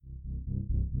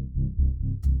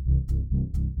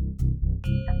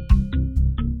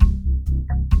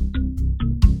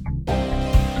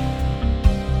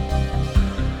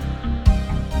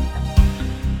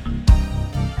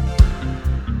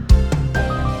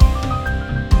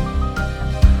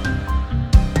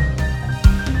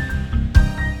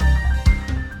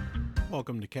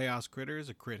Welcome to Chaos Critters,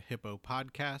 a Crit Hippo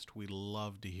podcast. We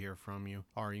love to hear from you.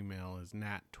 Our email is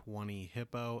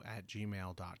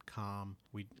nat20hippo@gmail.com.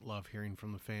 We love hearing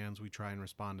from the fans. We try and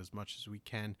respond as much as we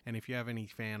can. And if you have any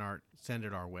fan art, send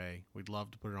it our way. We'd love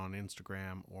to put it on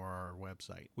Instagram or our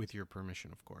website, with your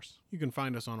permission, of course. You can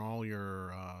find us on all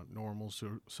your normal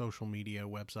social media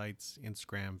websites,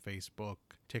 Instagram, Facebook,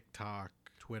 TikTok,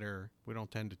 Twitter. We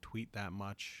don't tend to tweet that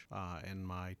much, and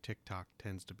my TikTok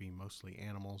tends to be mostly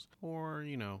animals or,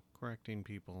 correcting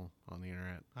people on the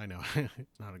internet. I know,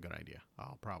 it's not a good idea.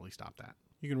 I'll probably stop that.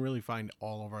 You can really find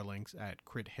all of our links at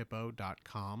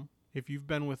crithippo.com. If you've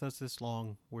been with us this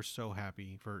long, we're so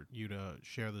happy for you to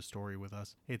share the story with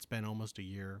us. It's been almost a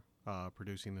year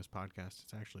producing this podcast.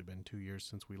 It's actually been 2 years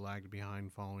since we lagged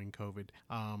behind following COVID,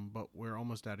 but we're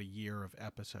almost at a year of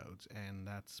episodes, and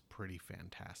that's pretty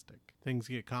fantastic. Things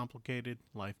get complicated,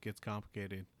 life gets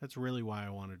complicated. That's really why I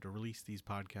wanted to release these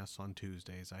podcasts on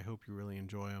Tuesdays. I hope you really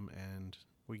enjoy them, and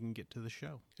we can get to the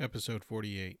show. Episode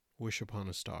 48, Wish Upon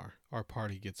a Star. Our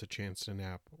party gets a chance to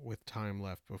nap. With time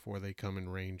left before they come in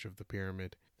range of the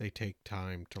pyramid, they take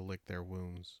time to lick their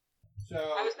wounds. So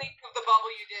I was thinking of the bubble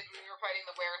you did when we were fighting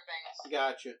the were things.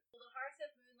 Gotcha. Well, the Hearts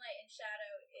of Moonlight and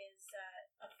Shadow is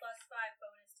a +5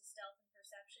 bonus to stealth and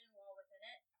perception while within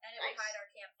it, and it would hide our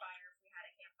campfire if we had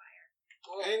a campfire.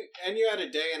 Cool. And you had a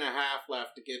day and a half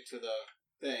left to get to the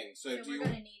thing, so we're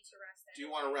going to need to rest there. Do you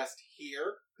want to rest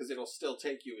here? Because it'll still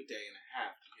take you a day and a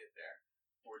half to get there.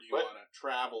 Or do you want to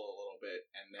travel a little bit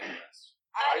and then rest?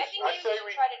 I think maybe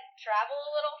we should try to travel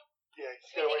a little. Yeah,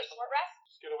 just get away from short rest.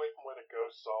 Just get away from where the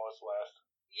ghosts saw us last.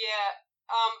 Yeah,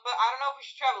 but I don't know if we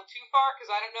should travel too far,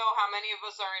 because I don't know how many of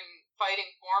us are in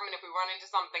fighting form, and if we run into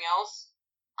something else,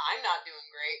 I'm not doing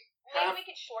great. Maybe we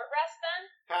could short rest then?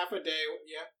 Half a day,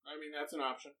 yeah. I mean, that's an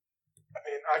option. I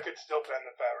mean, I could still bend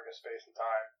the fabric of space and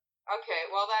time. Okay,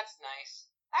 well, that's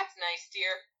nice. That's nice,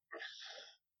 dear.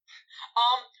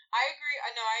 I agree.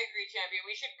 I agree, Champion.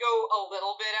 We should go a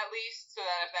little bit at least, so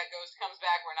that if that ghost comes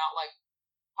back, we're not,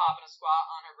 popping a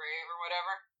squat on her grave or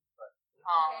whatever.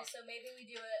 Okay, so maybe we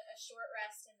do a short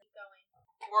rest and keep going.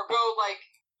 Or go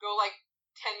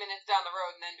 10 minutes down the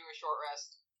road and then do a short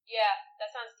rest. Yeah,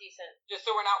 that sounds decent. Just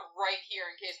so we're not right here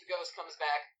in case the ghost comes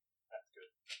back. That's good.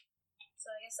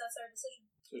 So I guess that's our decision.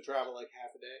 So travel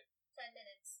half a day? 10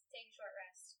 minutes, take a short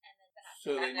rest, and then the half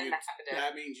So then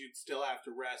that means you'd still have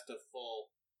to rest a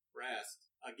full rest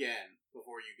again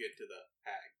before you get to the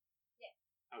hag. Yeah.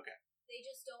 Okay. They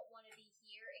just don't want to be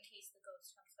here in case the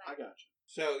ghost comes back. I gotcha.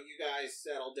 So you guys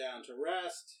settle down to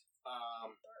rest.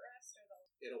 Short rest or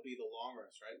it'll be the long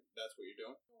rest, right? That's what you're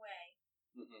doing? Away.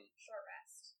 Mm-hmm. Short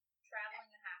rest. Traveling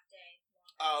a half day. Long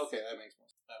rest. Oh, okay. That makes more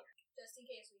sense. Okay. Just in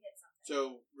case we hit something.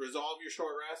 So resolve your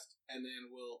short rest, and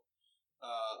then we'll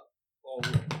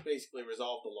basically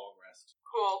resolve the long rest.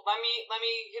 Cool. Let me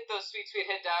hit those sweet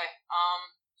hit die.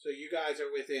 So you guys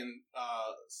are within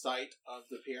sight of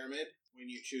the pyramid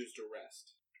when you choose to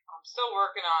rest. I'm still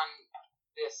working on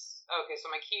this. Okay, so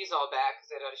my key's all back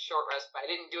because I had a short rest, but I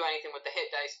didn't do anything with the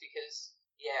hit dice because,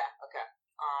 okay.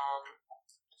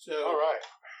 So all right,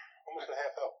 almost a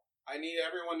half health. I need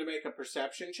everyone to make a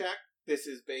perception check. This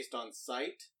is based on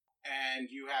sight,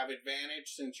 and you have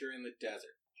advantage since you're in the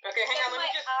desert. Okay, hang on, let me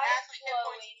just add my hit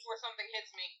points before something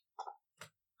hits me.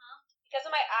 Huh? Because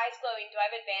of my eyes glowing, do I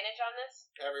have advantage on this?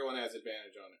 Everyone has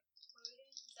advantage on it. What are we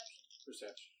doing?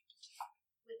 Perception.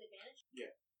 With advantage?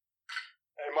 Yeah.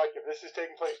 Hey, Mike, if this is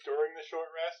taking place during the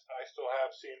short rest, I still have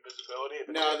seen visibility.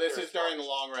 No, this is during the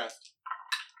long rest.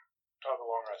 Oh, the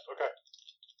long rest. Okay.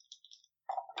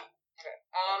 Okay.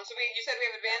 So you said we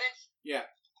have advantage? Yeah.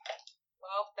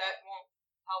 Well, that won't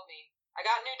help me. I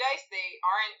got new dice. They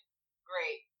aren't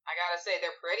great. I gotta say,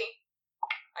 they're pretty.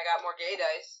 I got more gay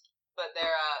dice, but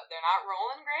they're not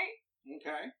rolling great.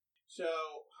 Okay. So,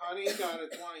 Honey got a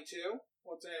 22.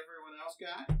 What's everyone else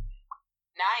got? 9.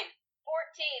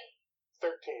 14.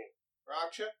 13.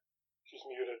 Raksha? She's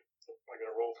muted. I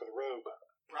gotta roll for the robe.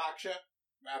 Raksha?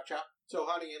 So,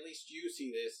 Honey, at least you see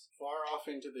this. Far off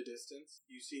into the distance,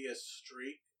 you see a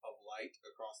streak of light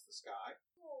across the sky.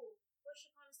 Ooh, wish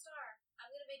upon a star. I'm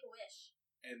gonna make a wish.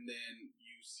 And then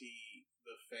you see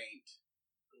the faint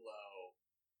glow.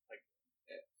 Like,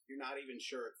 you're not even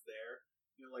sure it's there.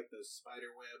 You know, like those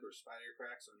spider web or spider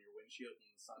cracks on your windshield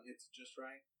when the sun hits it just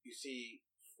right? You see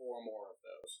 4 more of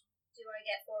those. Do I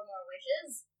get 4 more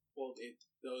wishes? Well,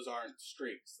 those aren't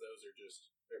streaks. Those are just,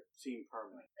 they seem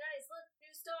permanent. Guys, look, new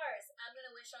stars. I'm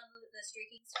gonna wish on the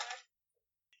streaking star.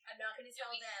 I'm not gonna tell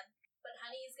them, but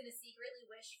Honey is gonna secretly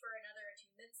wish for another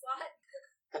attunement slot.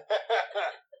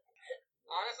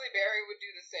 Honestly, Barry would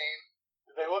do the same.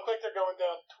 Do they look like they're going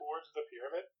down towards the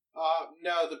pyramid?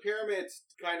 No, the pyramid's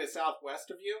kind of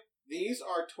southwest of you. These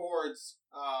are towards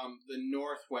the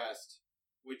northwest,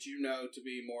 which you know to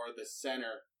be more the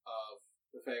center of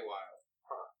the Feywild.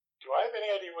 Do I have any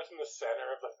idea what's in the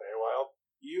center of the Feywild?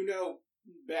 You know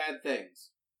bad things.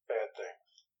 Bad things.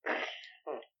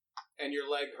 And your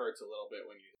leg hurts a little bit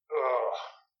when you... Ugh.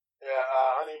 Yeah,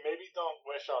 honey, maybe don't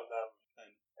wish on them.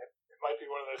 It might be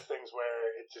one of those things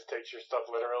where it just takes your stuff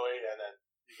literally and then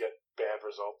you get bad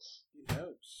results. Who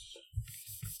knows?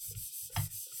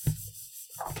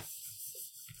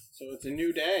 So it's a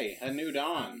new day, a new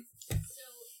dawn. So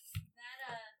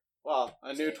that Well,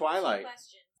 a new twilight. Two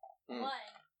questions. One,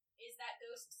 is that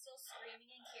ghost still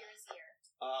screaming in Kira's ear?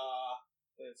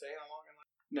 Did it say how long it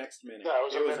lasted? Next minute. No,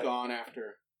 it was gone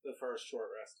after the first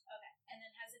short rest. Okay. And then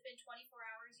has it been 24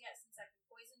 hours yet since I've been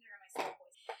poisoned, or am I still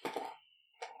poisoned?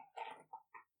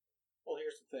 Well,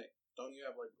 here's the thing. Don't you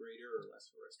have like greater or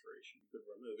lesser restoration? You could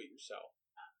remove it yourself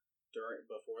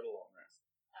before the long rest.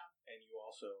 Oh. And you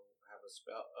also have a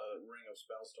ring of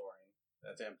spell storing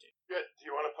that's empty. Good. Do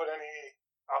you want to put any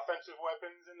offensive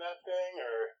weapons in that thing,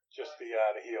 or just the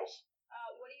heals?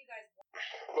 What do you guys want?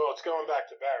 Well, it's going back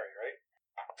to Barry, right?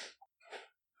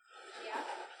 Yeah.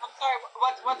 I'm sorry,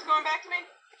 what's going back to me?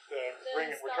 The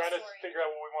ring. We're trying to figure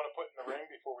out what we want to put in the ring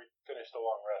before we finish the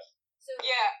long rest. So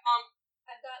Yeah,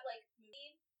 I've got like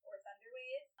Moonbeam or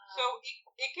Thunderwave. so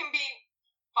it can be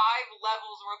 5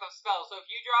 levels worth of spells. So if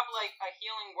you drop like a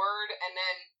healing word and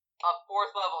then a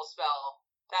 4th level spell,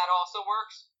 that also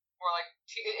works. Or like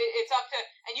it's up to,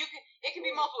 and it can be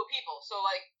multiple people. So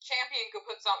like Champion could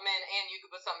put something in, and you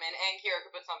could put something in, and Kira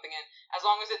could put something in, as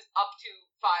long as it's up to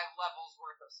 5 levels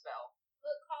worth of spell.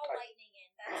 Put Call Lightning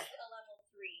in. That's a level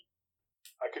 3.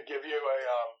 I could give you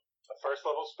a first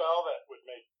level spell that would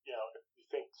make, if you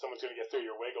think someone's going to get through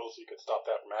your wiggles, you could stop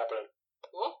that from happening.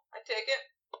 Cool, I take it.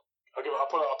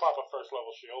 I'll pop a first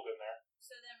level shield in there.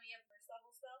 So then we have first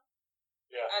level spell?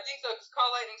 Yeah. I think so, because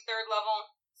Call Lightning's 3rd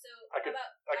level. So I could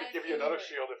give you another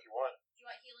shield if you want. Do you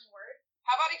want Healing Word?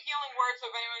 How about a healing word so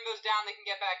if anyone goes down, they can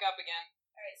get back up again?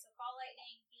 Alright, so Call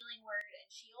Lightning, Healing Word, and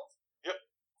Shield? Yep.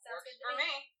 Sounds Works good to for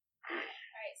me.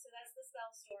 Alright, so that's the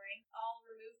spell storing. I'll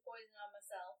remove poison on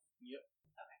myself. Yep.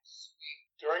 Okay. Sweet.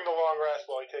 During the long rest,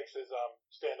 while he takes his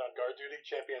stand on guard duty,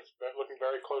 Champion's looking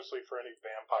very closely for any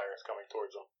vampires coming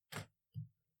towards him.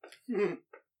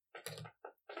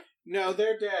 No,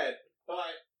 they're dead.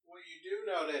 But what you do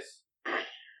notice,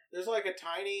 there's like a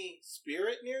tiny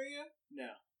spirit near you?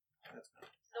 No. That's not.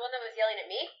 The one that was yelling at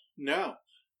me? No.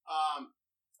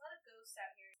 There's a lot of ghosts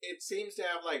out here. It seems to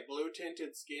have like blue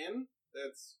tinted skin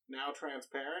that's now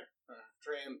transparent.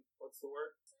 What's the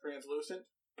word? Translucent.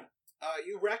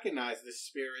 You recognize this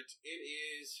spirit.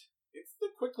 It's the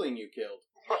Quickling you killed.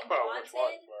 Which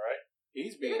one? All right.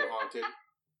 He's being haunted.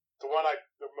 The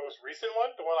most recent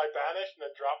one? The one I banished and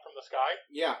then dropped from the sky?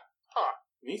 Yeah. Huh.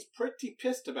 And he's pretty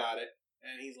pissed about it.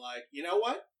 And he's like, you know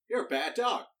what? You're a bad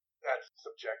dog. That's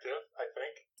subjective, I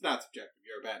think. It's not subjective.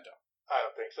 You're a bad dog. I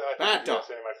don't think so. I Bad think dog.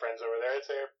 Any of my friends over there, I'd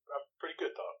say I'm a pretty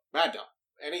good dog. Bad dog.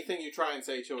 Anything you try and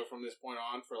say to it from this point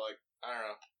on for like, I don't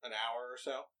know, an hour or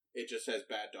so, it just says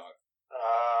bad dog.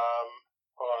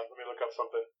 Hold on, let me look up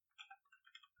something.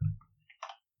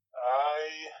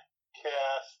 I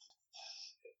cast.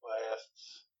 It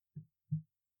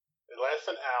lasts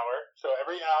an hour, so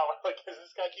every hour, like, as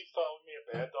this guy keeps calling me a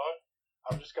bad dog,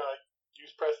 I'm just gonna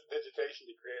use prestidigitation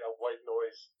to create a white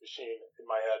noise machine in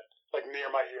my head, like near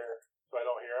my ear. So I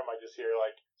don't hear him, I just hear,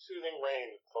 like, soothing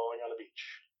rain falling on the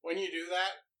beach. When you do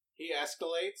that, he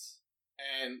escalates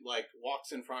and, like,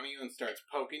 walks in front of you and starts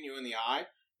poking you in the eye.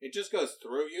 It just goes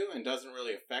through you and doesn't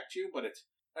really affect you, but at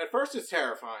first it's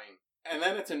terrifying, and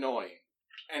then it's annoying,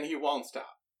 and he won't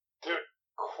stop. Dude,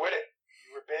 quit it.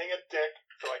 You were being a dick,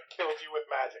 so I killed you with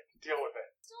magic. Deal with it.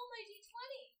 Stole my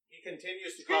D20. He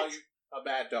continues to call you a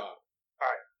bad dog.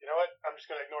 Alright, you know what? I'm just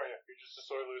gonna ignore you. You're just a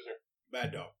sore loser.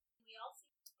 Bad dog. We all see.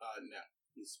 No.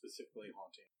 He's specifically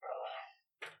haunting.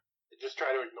 I just try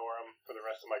to ignore him for the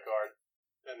rest of my card.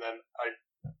 And then I,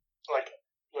 like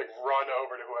run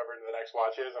over to whoever the next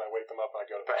watch is, and I wake them up and I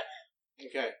go to bed.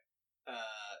 Okay.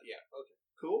 Yeah, okay.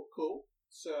 Cool.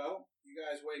 So, you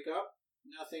guys wake up.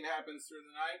 Nothing happens through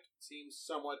the night. Seems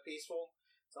somewhat peaceful.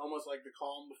 It's almost like the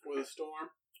calm before the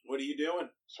storm. What are you doing?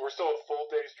 So we're still a full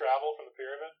day's travel from the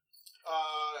pyramid?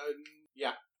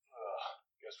 Yeah.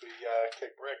 Guess we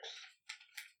kick bricks.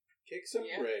 Kick some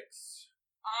Yeah. bricks.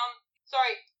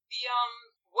 Sorry.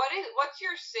 What's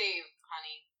your save,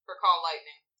 honey, for Call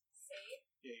Lightning? Save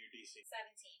Yeah, your DC.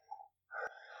 17.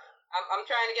 I'm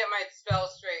trying to get my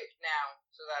spells straight now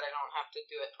so that I don't have to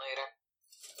do it later.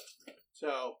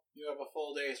 So, you have a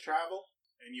full day's travel,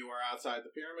 and you are outside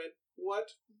the pyramid.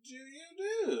 What do you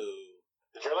do?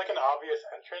 Is there like an obvious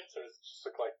entrance, or does it just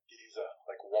look like Giza,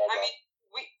 like walled I up? mean,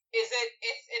 it's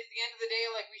the end of the day,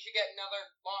 like we should get another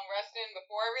long rest in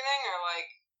before everything, or like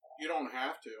You don't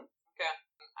have to.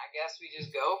 I guess we just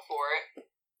go for it.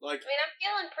 Like, I mean, I'm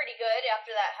feeling pretty good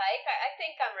after that hike. I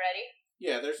think I'm ready.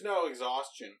 yeah, there's no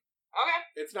exhaustion. Okay.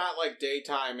 It's not like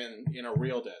daytime in a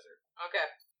real desert. Okay.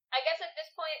 I guess at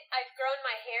this point, I've grown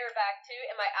my hair back too,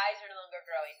 and my eyes are no longer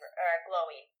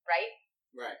glowing, right?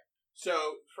 Right.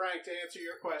 So, Frank, to answer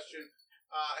your question,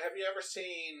 have you ever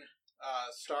seen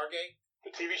Stargate? The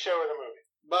TV show or the movie?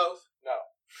 Both. No.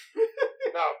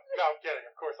 No, I'm kidding.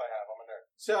 Of course I have. I'm a nerd.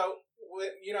 So,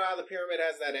 you know how the pyramid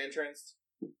has that entrance?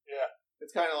 Yeah.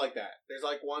 It's kind of like that. There's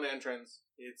like one entrance.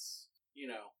 It's,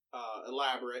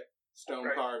 elaborate stone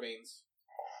Okay. carvings.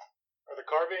 Are the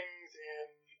carvings in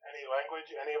any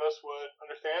language any of us would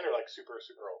understand, or like super,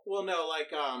 super old? Well, no,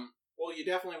 you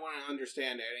definitely want to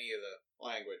understand any of the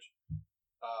language.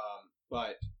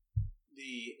 But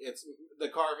the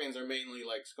carvings are mainly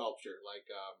like sculpture, like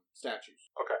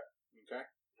statues. Okay. Okay.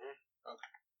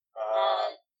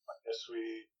 I guess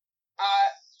we.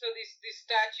 So these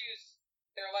statues,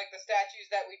 they're like the statues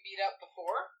that we beat up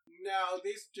before. No,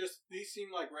 these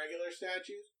seem like regular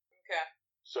statues. Okay.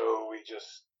 So we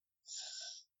just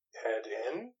head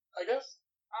in, I guess.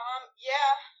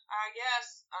 Yeah, I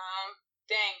guess.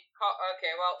 Dang.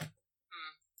 Okay, well,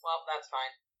 that's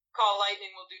fine. Call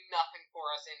Lightning will do nothing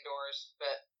for us indoors,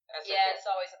 but that's Yeah, okay. it's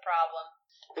always a problem.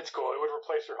 It's cool. It would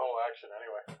replace your whole action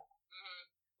anyway.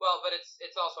 Well, but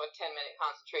it's also a 10-minute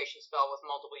concentration spell with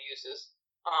multiple uses,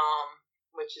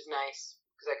 which is nice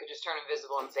because I could just turn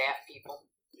invisible and zap people.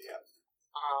 Yeah.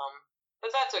 But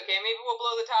that's okay. Maybe we'll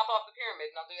blow the top off the pyramid,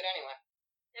 and I'll do it anyway.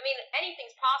 I mean,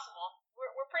 anything's possible.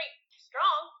 We're pretty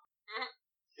strong.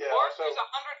 Yeah. Or if So there's a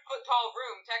 100-foot tall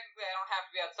room, technically I don't have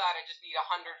to be outside. I just need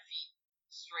 100 feet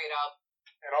straight up.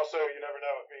 and also, you never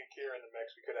know. With me and Kier in the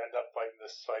mix, we could end up fighting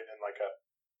this fight in like a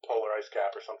polar ice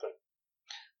cap or something.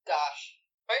 Gosh.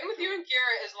 Fighting with you and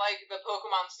Kira is like the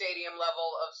Pokemon Stadium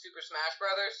level of Super Smash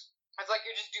Brothers. It's like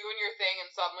you're just doing your thing and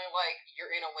suddenly, like,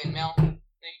 you're in a windmill.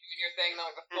 Then you're doing your thing, then,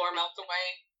 like, the floor melts away,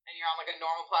 and you're on, like, a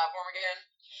normal platform again.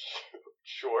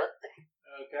 Sure.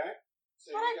 Okay.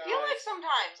 So That's what I feel like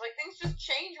sometimes. Like, things just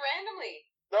change randomly.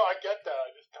 No, I get that.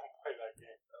 I just don't play that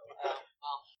game. Oh,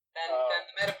 well. Then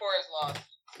the metaphor is lost.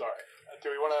 Sorry. Do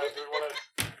we want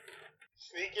to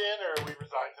sneak in, or are we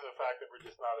resigned to the fact that we're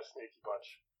just not a sneaky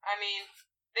bunch? I mean,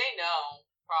 they know,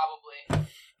 probably.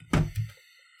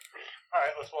 All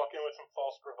right, let's walk in with some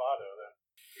false bravado then.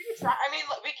 We can try. I mean,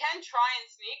 look, we can try and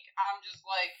sneak. I'm just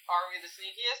like, are we the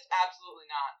sneakiest?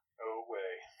 Absolutely not. No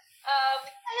way. I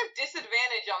have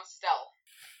disadvantage on stealth.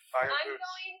 Iron I'm boots.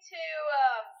 going to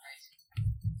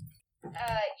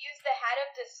use the hat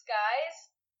of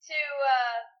disguise to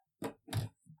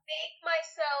make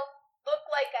myself look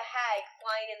like a hag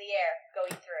flying in the air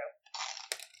going through.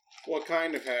 What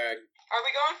kind of hag? Are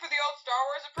we going for the old Star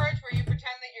Wars approach where you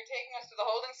pretend that you're taking us to the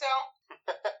holding cell?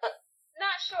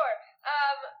 Not sure.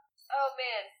 Oh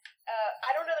man.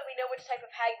 I don't know that we know which type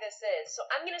of hag this is, so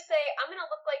I'm gonna say I'm gonna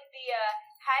look like the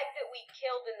hag that we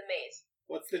killed in the maze.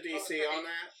 What's the DC on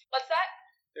that? What's that?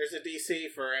 There's a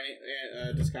DC for any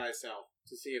disguise self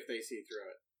to see if they see through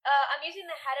it. I'm using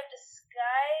the hat of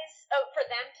disguise. Oh, for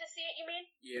them to see it, you mean?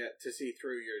 Yeah, to see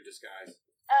through your disguise.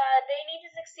 They need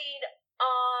to succeed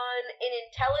on an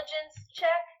intelligence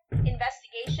check,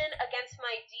 investigation against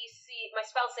my DC, my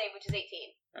spell save, which is 18.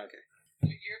 Okay.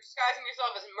 You're disguising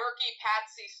yourself as Murky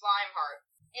Patsy Slimeheart.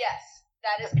 Yes,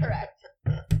 that is correct.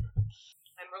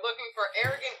 And we're looking for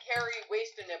Arrogant Carrie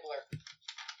Waste-a-Nibbler.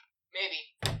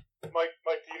 Maybe. Mike,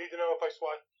 do you need to know if I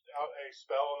swapped out a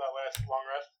spell on that last long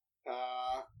rest?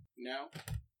 No.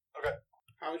 Okay.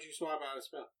 How would you swap out a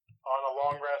spell? On a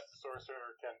long rest, the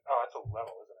sorcerer can. Oh, that's a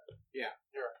level, isn't it? Yeah.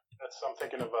 I'm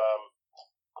thinking of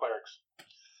clerics.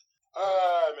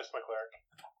 I missed my cleric.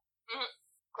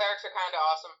 Clerics are kind of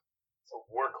awesome. It's a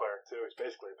war cleric too. He's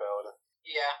basically a paladin.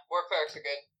 Yeah, war clerics are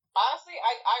good. Honestly,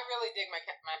 I really dig my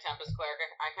Tempest cleric.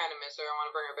 I kind of miss her. I want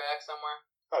to bring her back somewhere.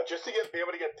 Just to be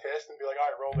able to get pissed and be like, all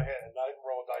right, roll the hit, and not even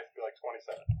roll a dice and be like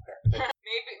 27. There.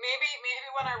 Maybe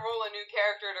when I roll a new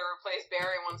character to replace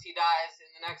Barry once he dies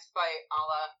in the next fight,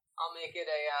 I'll make it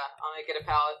a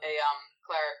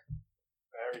cleric.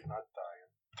 Barry's not dying.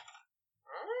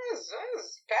 This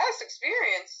is past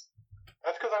experience.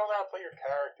 That's because I don't know how to play your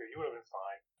character. You would have been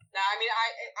fine. Nah, I mean,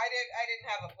 I didn't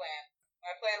have a plan.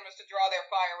 My plan was to draw their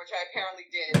fire, which I apparently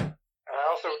did. And I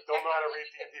also don't know how to read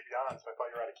D&D Beyond, so I thought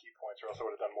you were out of key points, or else I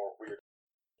would have done more weird.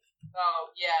 Oh,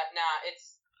 yeah, nah,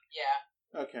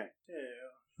 Okay.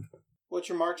 What's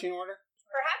your marching order?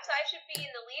 Perhaps I should be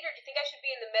in the lead, or do you think I should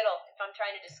be in the middle if I'm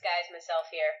trying to disguise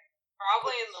myself here?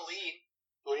 Probably in the lead.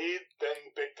 Lead, then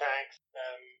big tanks,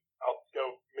 and I'll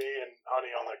go me and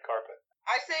Honey on the carpet.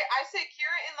 I say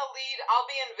Kira in the lead. I'll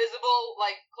be invisible,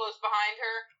 like close behind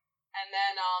her, and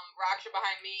then Raksha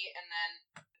behind me, and then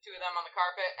the two of them on the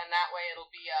carpet, and that way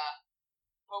it'll be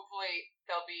hopefully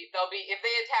they'll be if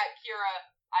they attack Kira,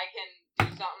 I can do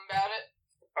something about it.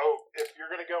 Oh, if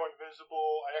you're gonna go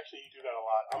invisible, I actually do that a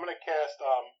lot. I'm gonna cast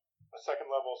a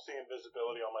second level see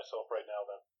invisibility on myself right now.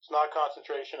 Then it's not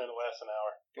concentration and it lasts an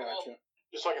hour. Gotcha.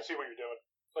 Just so I can see what you're doing.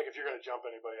 Like if you're gonna jump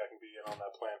anybody, I can be in on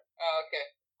that plan. Oh, okay.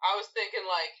 I was thinking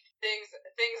like things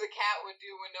a cat would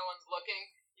do when no one's looking.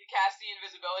 You cast the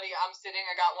invisibility. I'm sitting.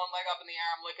 I got one leg up in the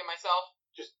air. I'm licking myself.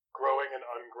 Just growing and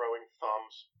ungrowing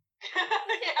thumbs.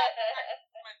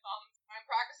 Yeah, my thumbs. I'm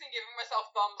practicing giving myself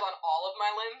thumbs on all of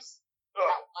my limbs.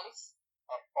 Not once.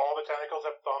 All the tentacles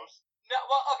have thumbs? No,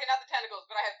 well, okay, not the tentacles,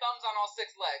 but I have thumbs on all 6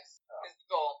 legs. Is the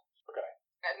goal. Okay.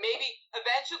 And maybe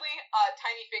eventually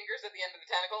tiny fingers at the end of the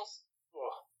tentacles.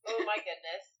 Ugh. Oh my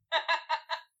goodness.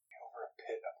 Over a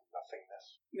pit of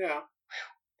nothingness. Yeah.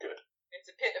 Good.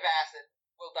 It's a pit of acid.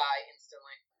 We'll die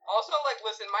instantly. Also, like,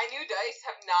 listen, my new dice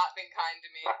have not been kind to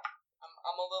me.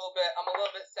 I'm a little bit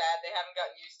sad. They haven't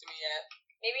gotten used to me yet.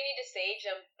 Maybe you need to sage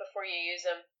them before you use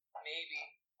them. Maybe.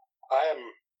 I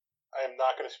am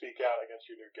not going to speak out against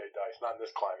your new gay dice. Not in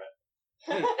this climate.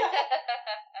 Get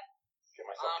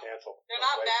myself canceled. They're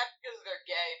not bad because they're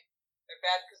gay. They're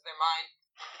bad because they're mine.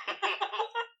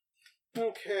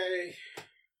 Okay.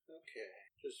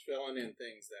 Just filling in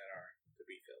things that are to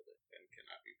be filled in and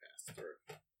cannot be passed through.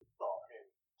 Oh, I mean,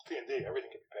 D&D,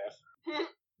 everything can be passed.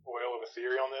 Oil of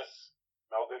Etherealness,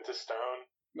 melt into stone.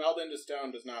 Meld into stone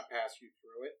does not pass you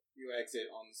through it. You exit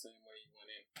on the same way you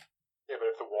went in. Yeah, but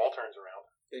if the wall turns around.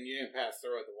 Then you didn't pass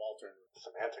through it, the wall turned around.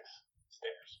 Semantics.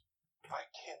 Stairs. I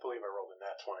can't believe I rolled a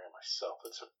nat 20 on myself.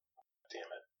 Damn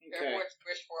it. Okay. Therefore, it's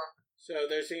wish for. So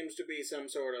there seems to be some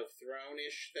sort of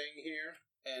throne-ish thing here.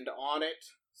 And on it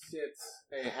sits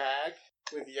a hag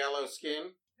with yellow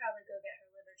skin. Probably go get her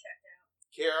liver checked out.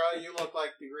 Kira, you look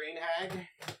like the green hag.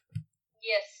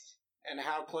 Yes. And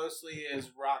how closely is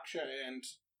Raksha and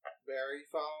Barry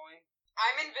following?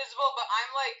 I'm invisible, but I'm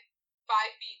like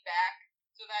 5 feet back,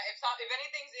 so that if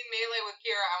anything's in melee with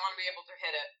Kira, I want to be able to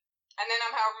hit it. And then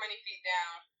I'm however many feet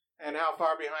down. And how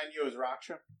far behind you is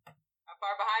Raksha? How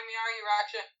far behind me are you,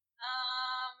 Raksha?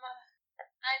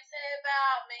 I'd say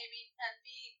about maybe 10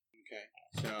 feet. Okay,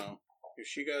 so if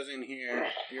she goes in here,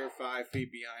 you're 5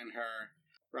 feet behind her.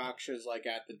 Raksha's like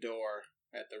at the door,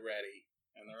 at the ready,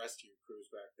 and the rest of your crew's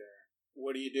back there.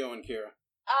 What are you doing, Kira?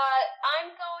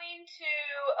 I'm going to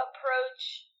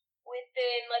approach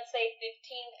within, let's say,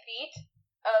 15 feet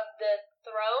of the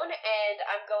throne, and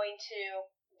I'm going to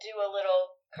do a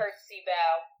little courtesy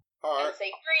bow and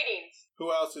say greetings.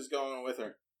 Who else is going with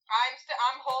her?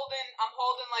 I'm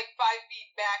holding like 5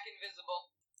 feet back,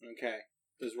 invisible. Okay.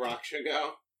 Does Raksha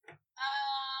go?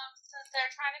 Since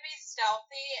they're trying to be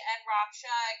stealthy and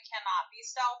Raksha cannot be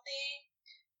stealthy,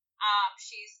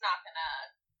 she's not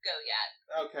gonna go yet.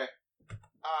 Okay.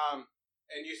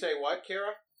 And you say what,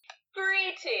 Kira?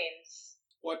 Greetings.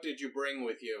 What did you bring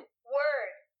with you?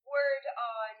 Word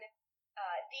on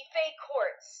the Fey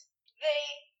courts.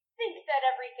 They think that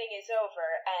everything is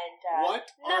over, and What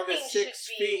are the nothing 6 should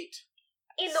be feet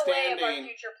in the way of our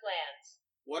standing? future plans.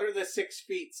 What are the 6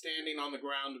 feet standing on the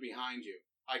ground behind you?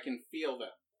 I can feel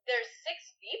them. There's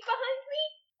 6 feet behind me?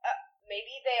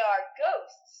 Maybe they are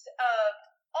ghosts of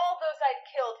all those I've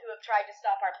killed who have tried to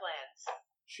stop our plans.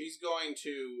 She's going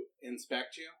to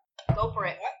inspect you. Go for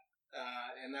it.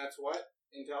 And that's what?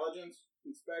 Intelligence?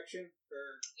 Inspection?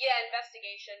 Or Yeah,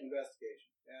 investigation.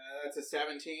 investigation? That's a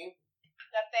 17.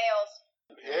 That fails.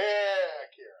 Yeah,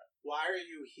 Kira. Why are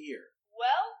you here?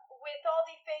 Well, with all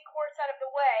the Fey courts out of the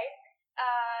way,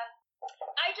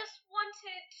 I just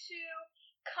wanted to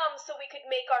come so we could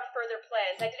make our further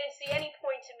plans. I didn't see any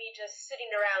point to me just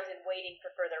sitting around and waiting for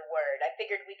further word. I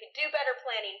figured we could do better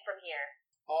planning from here.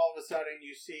 All of a sudden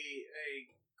you see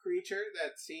a creature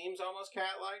that seems almost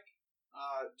cat-like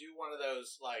do one of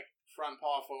those, like, front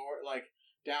paw forward, like,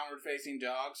 downward-facing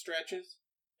dog stretches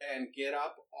and get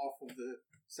up off of the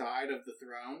side of the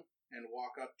throne and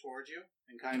walk up towards you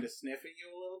and kind of sniff at you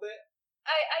a little bit.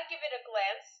 I give it a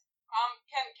glance.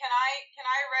 Can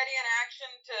I ready an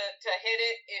action to hit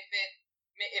it if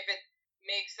it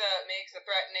makes a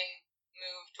threatening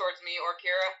move towards me or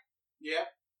Kira. Yeah.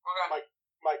 Okay.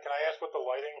 Mike, can I ask what the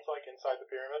lighting's like inside the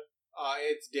pyramid?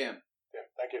 It's dim. Yeah,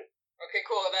 thank you. Okay,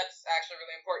 cool. That's actually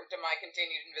really important to my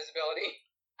continued invisibility.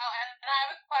 Oh, and I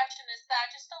have a question. Is that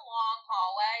just a long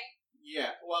hallway?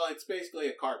 Yeah, well, it's basically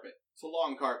a carpet. It's a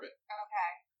long carpet.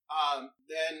 Okay.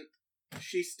 Then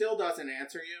she still doesn't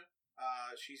answer you.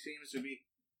 She seems to be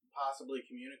possibly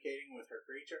communicating with her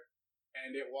creature.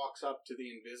 And it walks up to the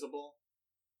invisible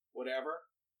whatever,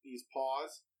 these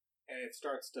paws, and it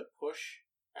starts to push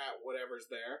at whatever's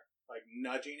there, like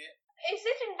nudging it. Is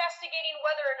it investigating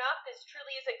whether or not this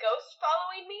truly is a ghost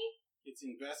following me? It's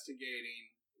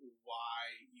investigating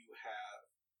why you have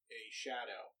a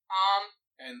shadow.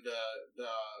 And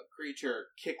the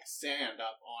creature kicks sand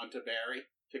up onto Barry.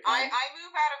 I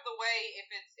move out of the way if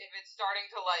it's starting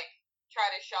to like try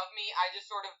to shove me. I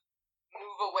just sort of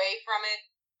move away from it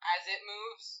as it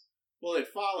moves. Well,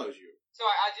 it follows you. So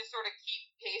I just sort of keep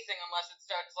pacing unless it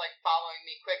starts like following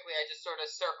me quickly. I just sort of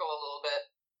circle a little bit.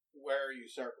 Where are you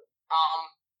circling?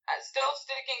 Still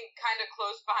sticking kind of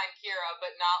close behind Kira,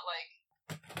 but not like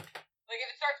if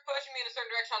it starts pushing me in a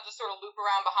certain direction, I'll just sort of loop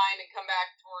around behind and come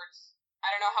back towards. I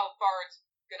don't know how far it's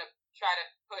gonna try to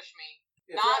push me.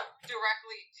 Not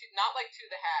directly to, not like to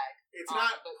the hag. It's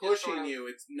not pushing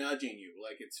you, it's nudging you,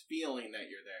 like it's feeling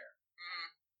that you're there. Mm.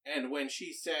 And when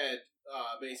she said,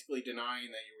 basically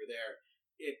denying that you were there,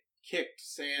 it kicked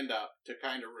sand up to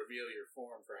kind of reveal your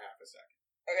form for half a second.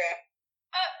 Okay.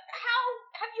 How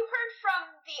have you heard from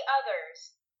the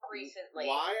others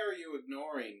recently? Why are you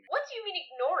ignoring me? What do you mean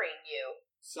ignoring you?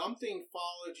 Something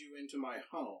followed you into my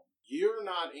home. You're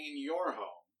not in your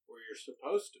home, where you're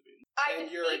supposed to be. I and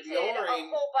defeated you're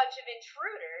ignoring a whole bunch of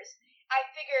intruders. I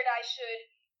figured I should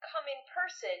come in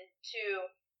person to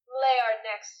lay our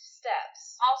next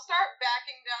steps. I'll start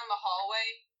backing down the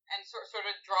hallway and sort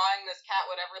of drawing this cat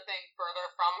whatever thing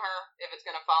further from her if it's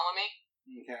gonna follow me.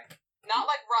 Okay. Not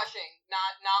like rushing,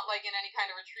 not like in any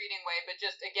kind of retreating way, but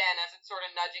just again as it's sort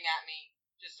of nudging at me,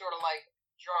 just sort of like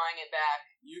drawing it back.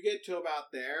 You get to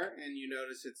about there, and you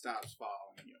notice it stops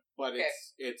following you. But Okay.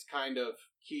 it's kind of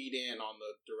keyed in on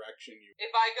the direction you...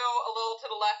 If I go a little to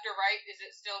the left or right, is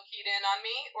it still keyed in on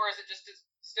me, or is it just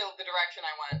still the direction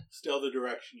I went? Still the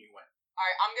direction you went.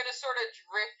 Alright, I'm gonna sort of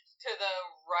drift to the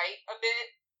right a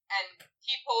bit and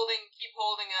keep holding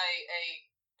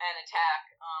an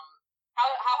attack. How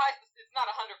high is this? It's not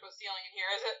 100-foot ceiling in here,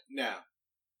 is it? No.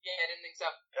 Yeah, I didn't think so.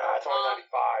 It's only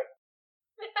 95.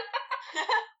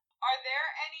 Are there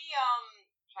any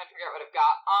trying to figure out what I've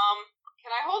got. Can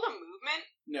I hold a movement?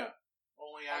 No.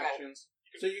 Only Okay. actions.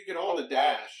 So you can hold a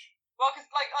dash. Well, because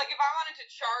like if I wanted to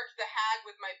charge the hag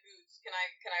with my boots, can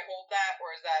I hold that,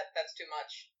 or is that's too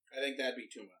much? I think that'd be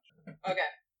too much. Okay.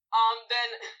 Then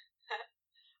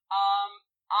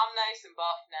I'm nice and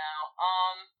buff now.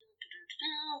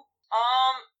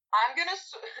 I'm gonna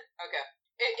okay.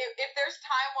 If there's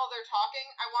time while they're talking,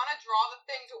 I want to draw the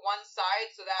thing to one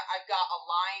side so that I've got a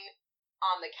line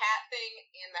on the cat thing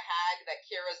and the hag that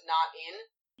Kira's not in.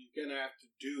 You're gonna have to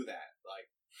do that. Like,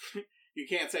 you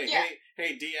can't say, Yeah.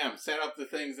 hey, DM, set up the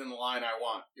things in the line I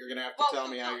want. You're gonna have to tell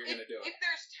me how you're gonna do it. If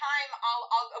there's time,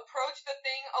 I'll approach the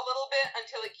thing a little bit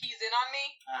until it keys in on me,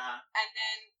 and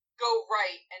then go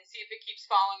right and see if it keeps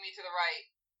following me to the right.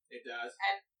 It does.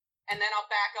 And then I'll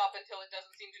back up until it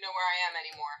doesn't seem to know where I am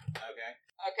anymore. Okay.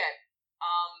 Okay.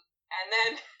 And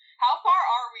then how far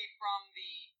are we from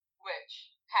the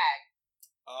witch hag?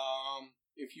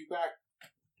 If you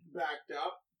backed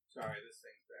up, sorry, this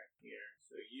thing's back here.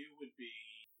 So you would be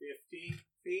 50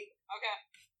 feet. Okay.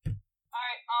 All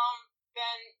right.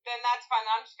 Then that's fine.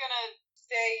 I'm just gonna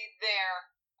stay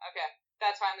there. Okay,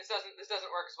 that's fine. This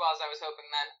doesn't work as well as I was hoping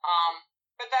then.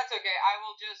 But that's okay. I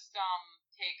will just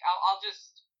I'll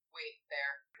just wait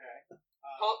there. Okay.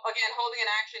 Holding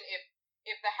an action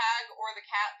if the hag or the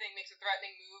cat thing makes a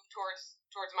threatening move towards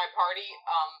my party,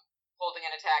 holding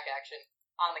an attack action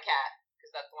on the cat because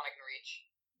that's the one I can reach.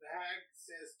 The hag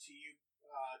says to you,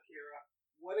 Kira,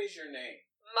 what is your name?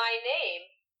 My name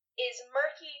is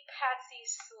Murky Patsy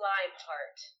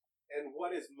Slimeheart. And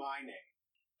what is my name?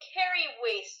 Carrie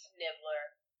Waste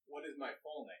Nibbler. What is my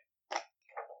full name?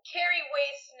 Carrie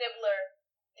Waste Nibbler,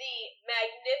 the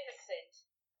magnificent,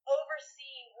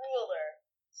 overseeing ruler,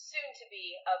 soon to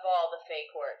be of all the Fey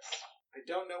Courts. I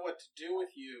don't know what to do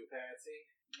with you, Patsy.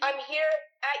 I'm here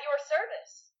at your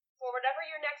service for whatever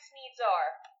your next needs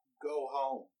are. Go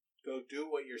home. Go do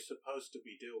what you're supposed to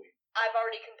be doing. I've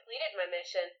already completed my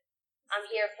mission. I'm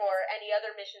here for any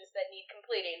other missions that need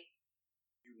completing.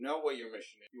 You know what your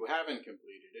mission is. You haven't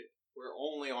completed it. We're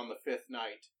only on the 5th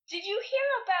night. Did you hear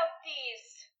about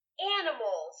these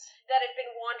animals that have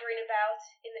been wandering about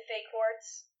in the Fey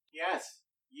Courts? Yes,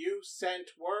 you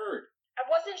sent word. I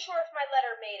wasn't sure if my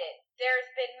letter made it. There's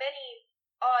been many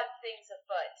odd things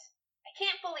afoot. I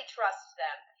can't fully trust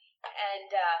them,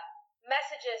 and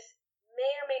messages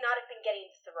may or may not have been getting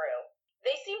through.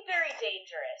 They seem very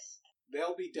dangerous.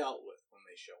 They'll be dealt with when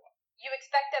they show up. You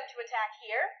expect them to attack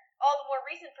here? All the more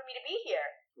reason for me to be here.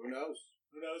 Who knows?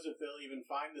 Who knows if they'll even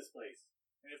find this place?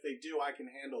 And if they do, I can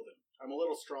handle them. I'm a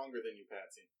little stronger than you,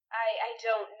 Patsy. I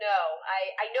don't know.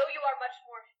 I know you are much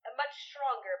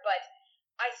stronger, but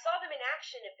I saw them in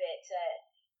action a bit,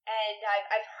 and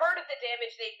I've heard of the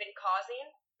damage they've been causing.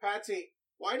 Patsy,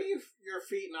 why do your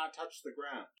feet not touch the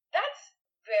ground? That's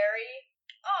very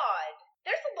odd.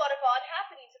 There's a lot of odd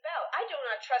happenings about. I do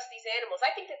not trust these animals.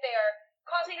 I think that they are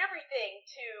causing everything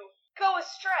to go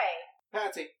astray.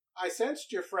 Patsy, I sensed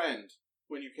your friend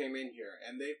when you came in here,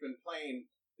 and they've been toying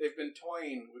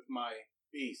with my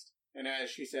beast. And as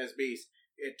she says beast,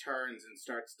 it turns and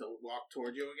starts to walk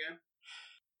toward you again.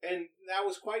 And that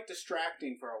was quite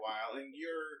distracting for a while, and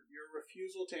your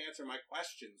refusal to answer my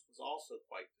questions was also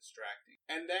quite distracting.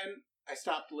 And then I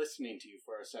stopped listening to you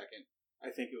for a second. I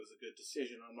think it was a good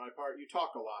decision on my part. You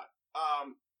talk a lot.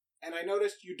 And I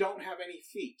noticed you don't have any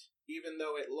feet, even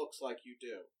though it looks like you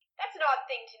do. That's an odd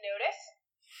thing to notice.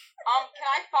 Can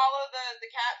I follow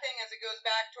the cat thing as it goes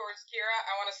back towards Kira?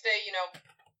 I want to stay,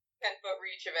 10-foot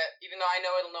reach of it, even though I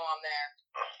know it'll know I'm there.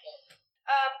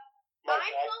 I'm going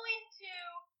to,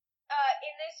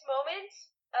 in this moment,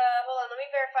 hold on, let me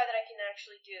verify that I can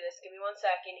actually do this. Give me 1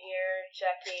 second here,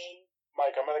 checking.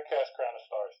 Mike, I'm going to cast Crown of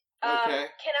Stars. Okay.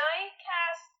 Can I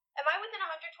cast, am I within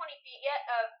 120 feet yet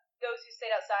of those who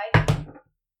stayed outside?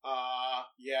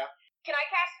 Yeah. Can I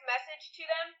cast message to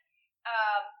them?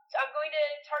 So I'm going to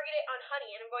target it on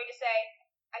Honey, and I'm going to say,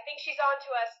 I think she's on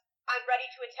to us. I'm ready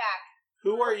to attack.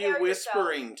 Who are you Prepare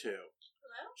whispering to?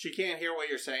 Hello? She can't hear what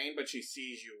you're saying, but she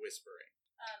sees you whispering.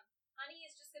 Honey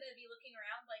is just gonna be looking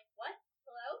around like, what?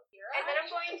 Hello? You're And then I'm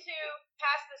going to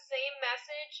pass the same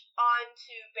message on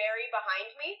to Barry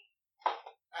behind me.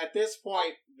 At this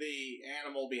point, the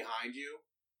animal behind you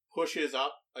pushes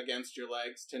up against your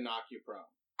legs to knock you prone. Do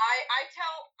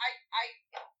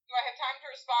I have time to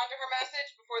respond to her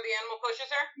message before the animal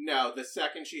pushes her? No, the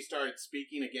second she started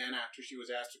speaking again after she was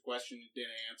asked a question and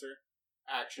didn't answer,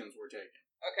 actions were taken.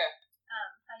 Okay.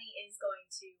 Honey is going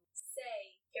to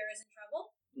say Kira's in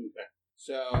trouble. Okay.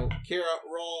 So, Kira,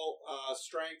 roll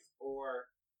strength or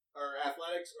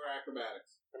athletics or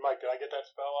acrobatics. And Mike, did I get that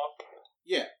spell off?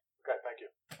 Yeah. Okay, thank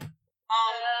you. 17.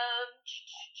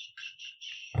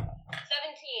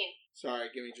 Sorry,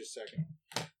 give me just a second.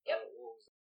 Yep. What was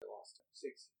it? I lost it.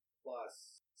 6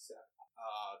 plus 7.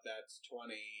 That's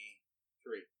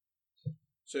 23.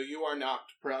 So you are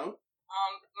knocked prone.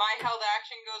 My held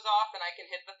action goes off and I can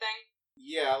hit the thing.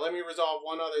 Yeah, let me resolve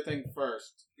one other thing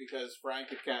first, because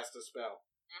Frank had cast a spell.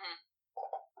 Mm-hmm.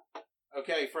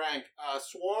 Okay, Frank,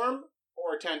 swarm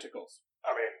or tentacles?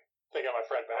 I mean, think of my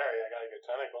friend Barry. I gotta get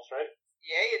tentacles, right?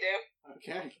 Yeah, you do.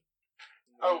 Okay.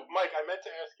 Oh, Mike, I meant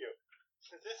to ask you.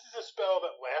 Since this is a spell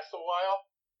that lasts a while,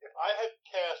 if I had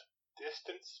cast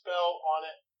distance spell on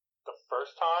it the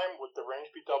first time, would the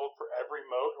range be doubled for every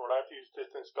mote, or would I have to use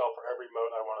distance spell for every mote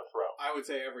I want to throw? I would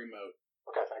say every mode.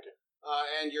 Okay, thank you.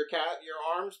 And your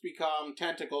arms become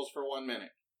tentacles for 1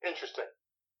 minute. Interesting.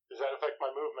 Does that affect my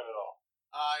movement at all?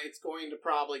 It's going to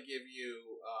probably give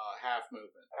you half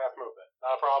movement. Half movement.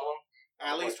 Not a problem?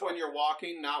 At least when you're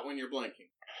walking, not when you're blinking.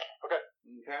 Okay.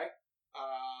 Okay?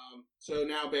 So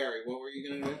now, Barry, what were you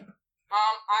going to do?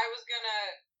 I was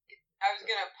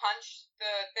gonna punch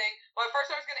the thing. Well, at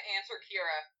first I was gonna answer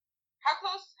Kira.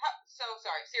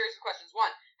 Series of questions.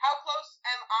 1, how close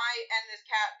am I and this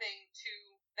cat thing to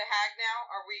the hag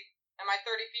now? Am I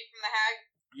 30 feet from the hag?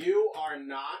 You are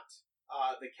not.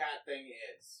 The cat thing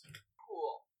is.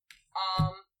 Cool.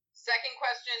 Second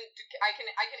question, I can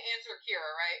answer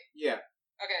Kira, right? Yeah.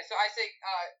 Okay, so I say,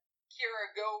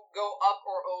 Kira, go up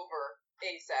or over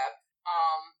ASAP.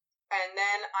 And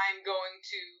then I'm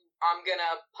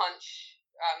gonna punch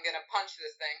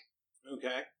this thing.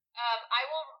 Okay. I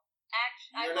will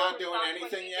actually. You're not doing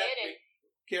anything yet?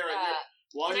 Kira,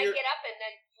 can I get up and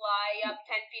then fly up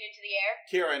 10 feet into the air?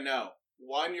 Kira, no.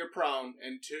 1, you're prone,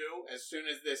 and 2, as soon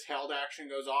as this held action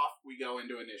goes off, we go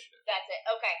into initiative. That's it.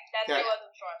 Okay, that's what I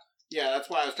wasn't sure. Yeah, that's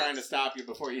why I was trying to stop you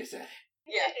before you said it.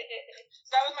 Yeah.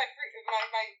 So that was my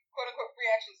quote unquote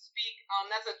free action speak.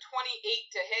 That's a 28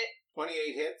 to hit.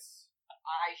 28 hits.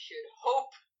 I should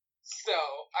hope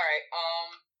so. Alright,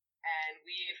 and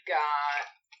we've got...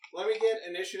 Let me get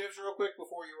initiatives real quick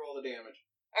before you roll the damage.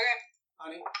 Okay.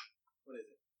 Honey, what is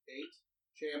it? 8?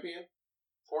 Champion?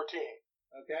 14.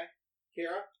 Okay.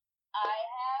 Kira? I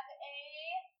have a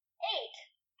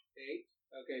 8.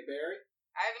 8. Okay, Barry?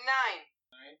 I have a 9.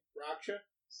 9. Raksha? 17.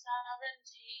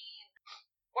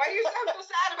 Why do you sound so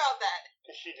sad about that?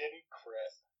 Because she didn't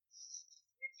crit.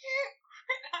 You can't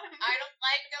crit on me. I don't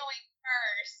like going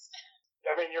first.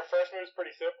 I mean, your first move is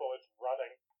pretty simple. It's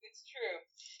running. It's true.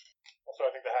 Also,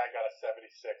 I think the hag got a 76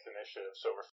 initiative,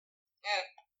 so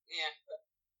Yeah.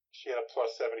 she had a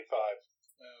plus 75.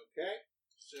 Okay.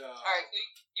 So, Alright, so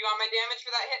you want my damage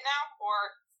for that hit now?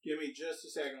 Or. give me just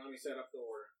a second. Let me set up the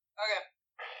order. Okay.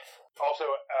 Also,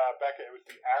 Becca, it was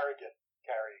the arrogant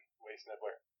Carrie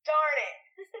Waysnibbler. Darn it!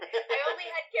 I only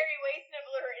had Carrie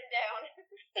Waysnibbler written down.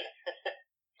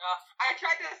 I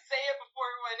tried to say it before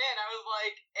we went in. I was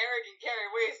like, arrogant Carrie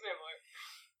Waysnibbler.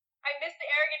 I missed the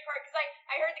arrogant part because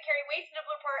I heard the Carrie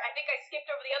Waysnibbler part. I think I skipped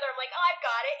over the other. I'm like, oh, I've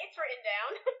got it. It's written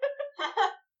down.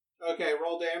 Okay,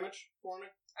 roll damage for me.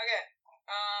 Okay.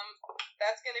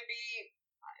 That's gonna be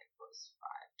 5 plus 5.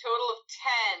 Total of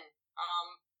 10.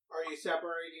 Are you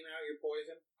separating out your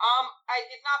poison?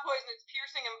 It's not poison, it's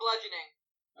piercing and bludgeoning.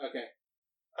 Okay.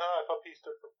 Oh, I thought P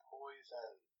stood for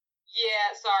poison.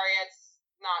 Yeah, sorry, it's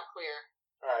not clear.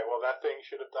 Alright, well, that thing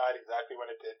should have died exactly when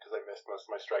it did, because I missed most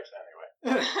of my strikes anyway.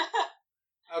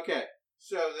 Okay,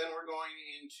 so then we're going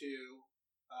into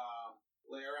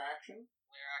lair action.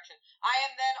 Lair action. I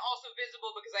am then also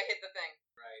visible because I hit the thing.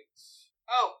 Right.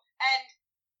 Oh, and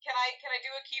can I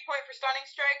do a key point for stunning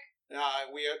strike?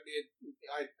 I'm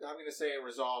going to say it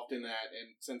resolved in that,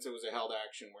 and since it was a held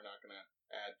action, we're not going to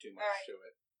add too much Alright. to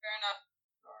it. Fair enough.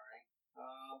 Alright.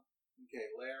 Okay,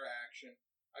 lair action.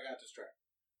 I got distracted.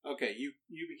 Okay, you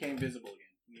became visible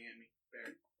again. Can you hand me?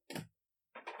 Barry?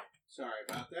 Sorry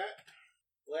about that.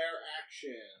 Lair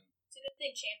action. It's a good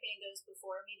thing Champion goes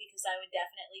before me because I would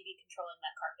definitely be controlling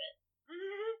that carpet.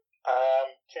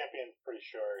 Champion's pretty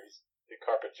sure the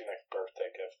carpet's your next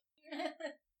birthday gift.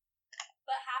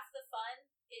 But half the fun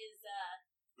is,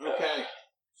 Okay,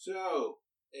 so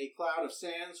a cloud of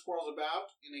sand swirls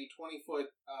about in a 20-foot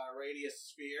radius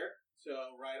sphere,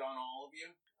 so right on all of you.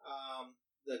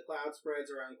 The cloud spreads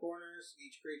around corners.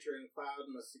 Each creature in the cloud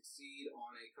must succeed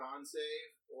on a con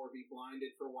save or be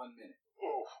blinded for 1 minute.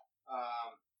 Ooh.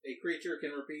 A creature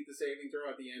can repeat the saving throw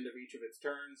at the end of each of its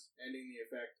turns, ending the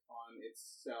effect on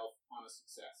itself on a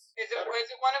success. Is it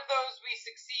one of those we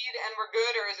succeed and we're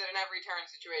good, or is it an every turn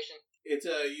situation? It's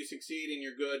a you succeed and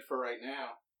you're good for right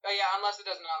now. Oh yeah, unless it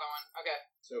does another one. Okay.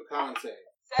 So con save.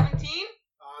 17?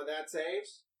 That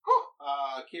saves. Whew.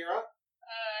 Kira?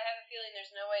 I have a feeling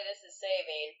there's no way this is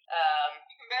saving.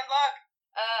 You can bend luck.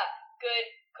 Good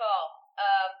call.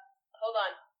 Hold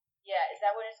on. Yeah, is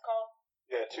that what it's called?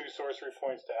 Yeah, 2 sorcery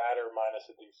points to add or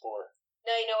minus a d4.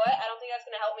 No, you know what? I don't think that's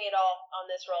going to help me at all on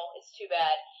this roll. It's too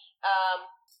bad.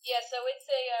 Yeah, so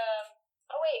it's a,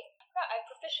 oh wait, I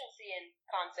have proficiency in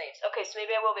con saves. Okay, so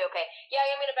maybe I will be okay. Yeah,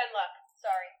 I'm going to bend luck.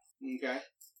 Sorry. Okay.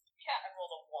 Yeah, I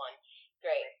rolled a 1.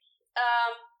 Great.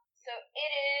 So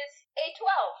it is a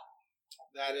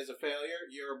 12. That is a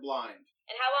failure. You're blind.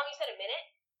 And how long you said, a minute?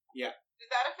 Yeah. Does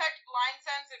that affect blind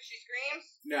sense if she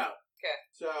screams? No. Okay.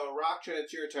 So, Raksha,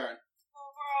 it's your turn.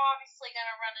 Well, we're obviously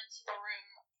gonna run into the room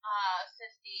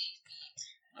 50 feet.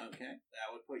 Okay.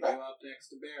 That would put you up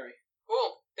next to Barry.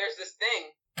 Cool. There's this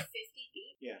thing. 50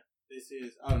 feet. Yeah. This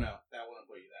is... Oh, no. That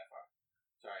wouldn't put you that far.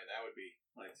 Sorry, that would be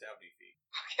like 70 feet.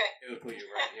 Okay. It would put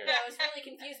you right here. Yeah, I was really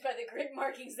confused by the grid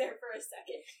markings there for a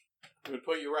second. It would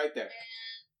put you right there.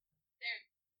 And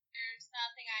there's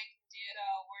nothing I can do, so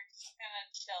we're just gonna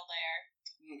chill there.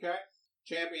 Okay.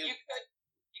 Champion.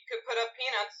 You could put up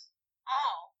peanuts.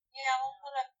 Oh, yeah, we'll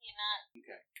put a peanut.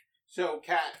 Okay. So,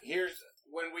 Kat, here's...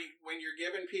 When you're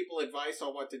giving people advice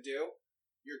on what to do,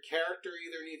 your character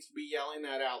either needs to be yelling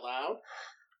that out loud.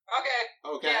 Okay.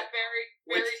 Okay. Yeah,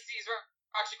 Barry sees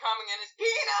Raksha coming in as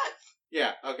peanuts!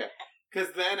 Yeah, okay.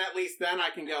 Because then, at least then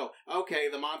I can go,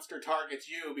 okay, the monster targets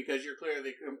you because you're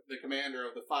clearly the commander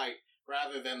of the fight,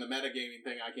 rather than the metagaming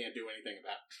thing I can't do anything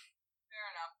about. Fair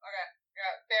enough. Okay.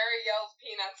 Yeah, Barry yells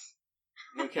peanuts.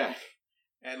 Okay.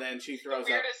 And then she throws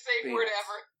The weirdest safe peanuts. word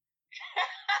ever.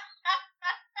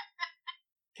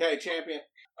 Okay, champion.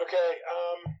 Okay,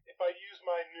 if I use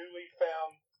my newly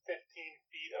found 15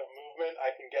 feet of movement,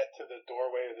 I can get to the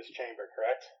doorway of this chamber,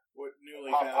 correct? What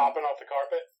newly I'm found? hopping off the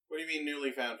carpet. What do you mean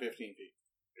newly found 15 feet?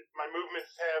 My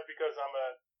movement's half because I'm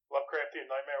a Lovecraftian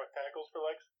nightmare with tentacles for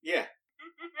legs. Yeah.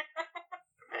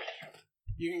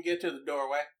 You can get to the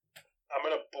doorway. I'm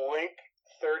gonna blink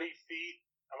 30 feet.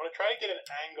 I'm gonna try to get an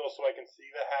angle so I can see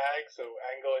the hag, so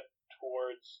angle it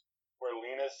towards where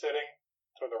Lena's sitting,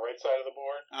 toward the right side of the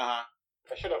board. Uh-huh.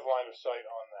 I should have line of sight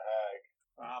on the hag.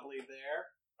 Probably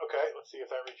there. Okay, let's see if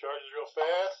that recharges real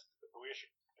fast. we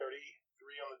should 33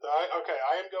 on the die. Okay,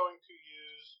 I am going to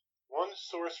use 1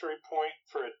 sorcery point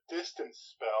for a distance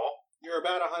spell. You're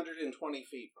about 120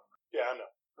 feet from it. Yeah, I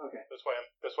know. Okay. That's why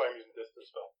I'm using distance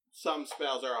spell. Some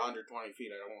spells are 120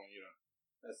 feet. I don't want you to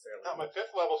necessarily. Not my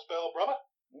 5th level spell, brother.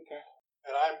 Okay.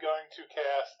 And I'm going to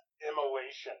cast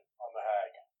Immolation on the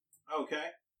hag. Okay.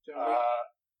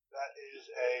 That is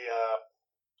a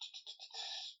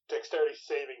dexterity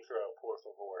saving throw, por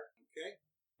favor. Okay.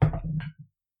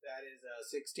 That is a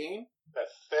 16. That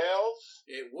fails.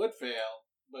 It would fail,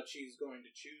 but she's going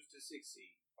to choose to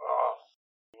succeed. Oh,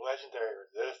 legendary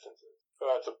resistances.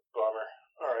 Oh, that's a bummer.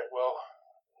 Alright, well,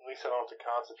 at least I don't have to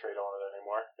concentrate on it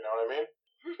anymore. You know what I mean?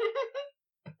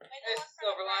 It's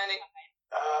silver lining.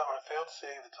 On a failed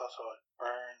save, it's also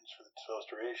burns for the spell's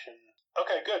duration.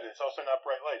 Okay, good. It's also not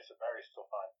bright light, so Barry's still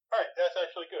fine. Alright, that's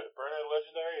actually good. Burn at a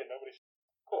legendary and nobody's...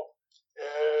 Cool.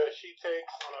 She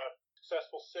takes on a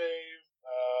successful save,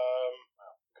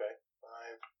 okay,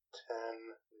 5,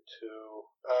 10,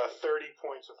 2, 30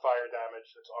 points of fire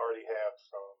damage that's already halved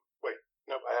from... Wait,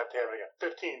 nope, I have to have it again.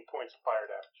 15 points of fire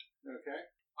damage. Okay.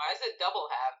 Why is it double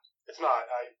halved? It's not.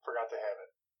 I forgot to have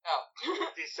it. Oh.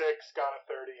 56, got a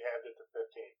 30, halved it to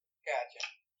 15. Gotcha.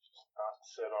 Not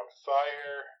set on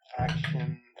fire.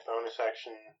 Action, bonus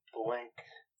action, blink.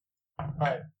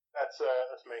 Alright, that's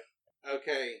me.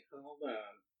 Okay, hold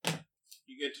on.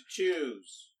 You get to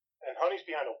choose. And Honey's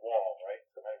behind a wall, right?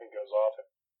 So if anything goes off, it's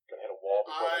gonna hit a wall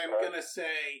before I'm going to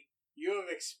say you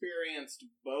have experienced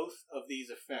both of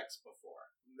these effects before.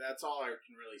 That's all I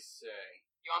can really say.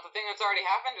 You want the thing that's already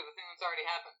happened or the thing that's already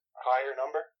happened? Higher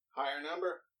number? Higher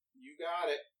number. You got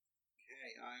it.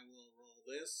 Okay, I will roll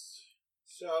this.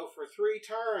 So, for 3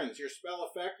 turns, your spell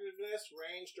effectiveness,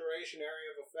 range, duration, area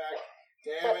of effect,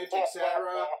 damage,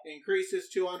 etc. increases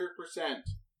 200%.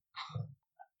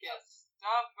 Yes.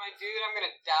 Stop, my dude. I'm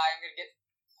gonna die. I'm gonna get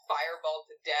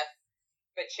fireballed to death.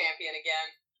 But champion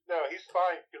again. No, he's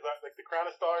fine, because like the Crown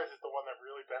of Stars is the one that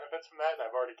really benefits from that, and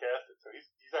I've already cast it, so he's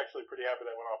actually pretty happy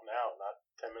that went off now, not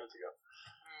 10 minutes ago.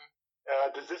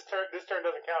 Does this turn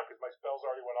doesn't count because my spells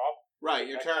already went off? Right,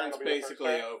 your Next turn's turn will be the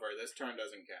basically first turn? over. This turn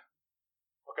doesn't count.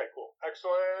 Okay, cool.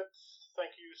 Excellent.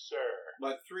 Thank you, sir.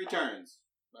 But 3 turns,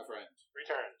 my friend. 3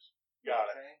 turns.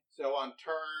 Got it. So on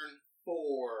turn 4,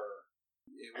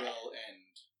 it will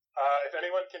end. If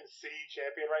anyone can see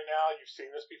Champion right now, you've seen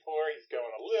this before, he's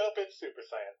going a little bit Super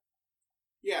Saiyan.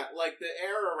 Yeah, like the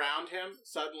air around him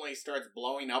suddenly starts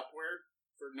blowing upward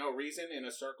for no reason in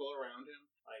a circle around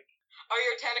him. Like, Are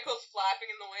your tentacles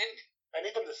flapping in the wind? I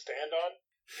need them to stand on.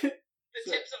 The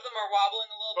tips of them are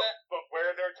wobbling a little bit. But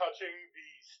where they're touching the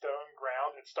stone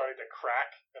ground, it's starting to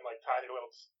crack, and like tiny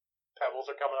little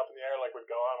pebbles are coming up in the air like would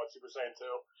go on with Super Saiyan 2.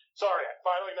 Sorry, I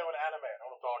finally know an anime. I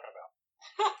know what I'm talking about.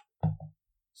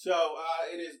 so,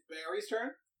 it is Barry's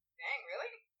turn. Dang,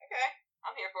 really? Okay.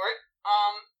 I'm here for it.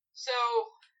 So,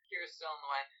 here's still in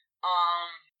the way.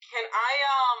 Can I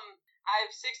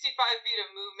have 65 feet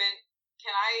of movement.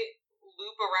 Can I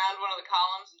loop around one of the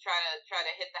columns and try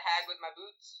to hit the hag with my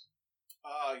boots?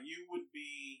 You would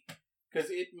be,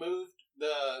 because it moved,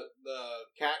 the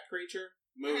cat creature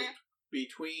moved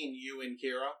between you and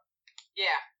Kira.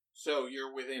 Yeah. So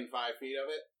you're within 5 feet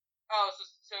of it. Oh,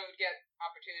 so it would get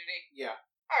opportunity. Yeah.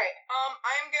 All right.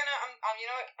 You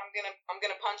know what? I'm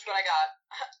gonna punch what I got.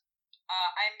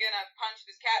 I'm gonna punch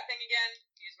this cat thing again.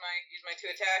 Use my 2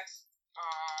 attacks.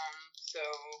 So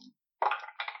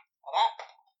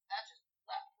that just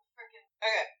left. Freaking.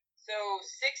 Okay. So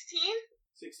 16.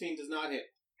 16 does not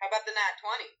hit. How about the nat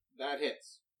 20? That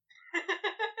hits.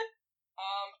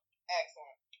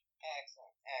 Excellent.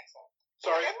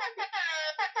 Sorry.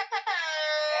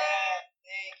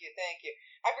 Thank you.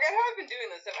 I forgot how I've been doing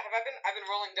this. I've been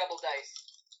rolling double dice,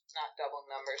 not double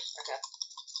numbers. Okay.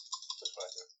 That's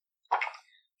fine, sir.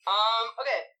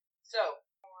 Okay. So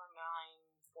 4, 9,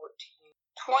 14,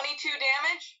 22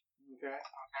 damage. Okay.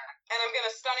 And I'm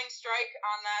gonna stunning strike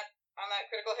on that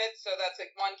critical hit, so that's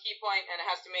like 1 key point, and it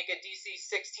has to make a DC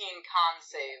 16 con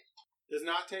save. Does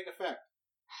not take effect.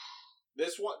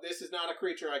 This is not a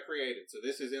creature I created, so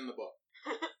this is in the book.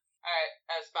 Alright,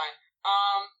 that's fine.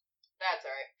 That's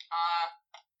alright.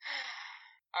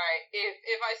 Alright,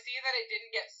 if I see that it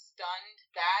didn't get stunned,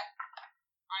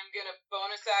 I'm gonna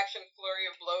bonus action Flurry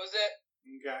of Blows it.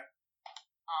 Okay.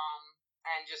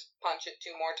 And just punch it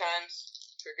 2 more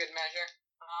times for good measure.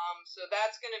 So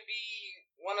that's gonna be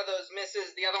one of those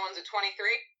misses. The other one's a 23.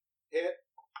 Hit.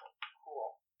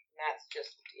 Cool. And that's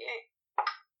just a D8.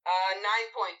 9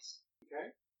 points. Okay.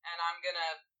 And I'm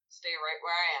gonna stay right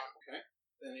where I am. Okay.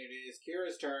 Then it is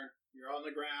Kira's turn. You're on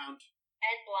the ground.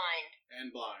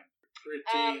 And blind. Pretty.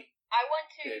 I want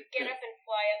to Okay, get good. up and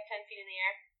fly up 10 feet in the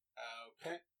air.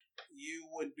 Okay. You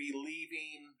would be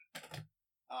leaving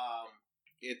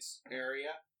its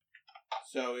area,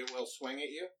 so it will swing at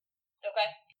you. Okay.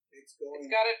 It's going. It's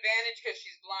got advantage because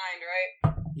she's blind, right?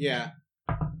 Yeah.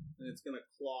 And it's going to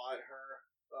claw at her.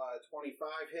 25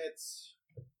 hits,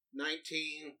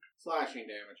 19 slashing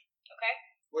damage. Okay.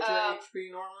 What's your HP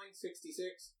normally? 66?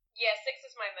 Yeah,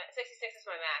 66 is my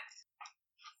max.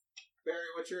 Barry,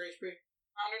 what's your HP?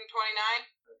 129.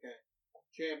 Okay.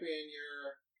 Champion,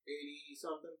 you're 80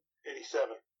 something.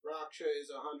 87. Raksha is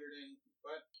 100 and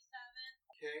what?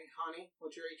 7. Okay. Honey,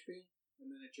 what's your HP? And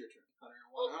then it's your turn.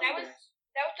 101. Well, that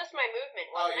was just my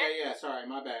movement, wasn't it? Yeah. Sorry,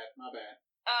 my bad.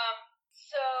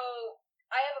 So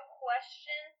I have a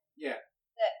question. Yeah.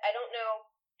 That I don't know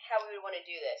how we would want to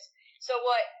do this. So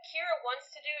what Kira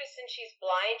wants to do is, since she's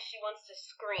blind, she wants to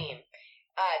scream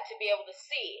to be able to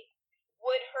see.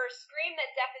 Would her scream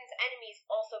that deafens enemies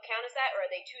also count as that, or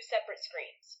are they two separate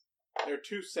screams? They're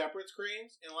two separate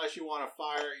screams, unless you want to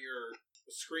fire your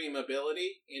scream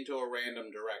ability into a random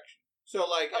direction. So,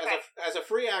 like, Okay. as a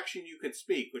free action, you could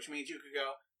speak, which means you could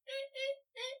go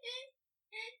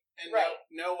and Right.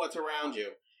 know what's around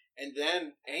you, and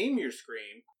then aim your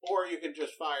scream, or you can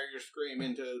just fire your scream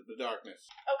into the darkness.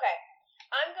 Okay.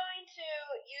 I'm going to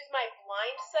use my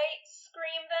blind sight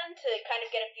scream then to kind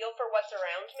of get a feel for what's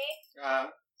around me.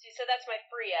 So that's my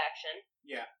free action.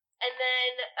 Yeah. And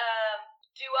then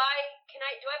do I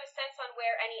have a sense on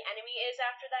where any enemy is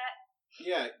after that?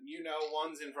 Yeah, you know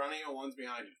one's in front of you and one's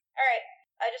behind you. All right.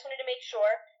 I just wanted to make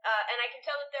sure. And I can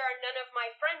tell that there are none of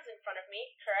my friends in front of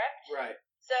me, correct? Right.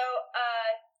 So,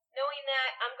 knowing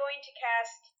that, I'm going to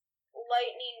cast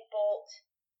Lightning Bolt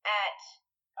at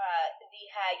the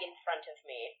hag in front of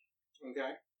me.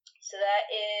 Okay. So that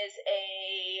is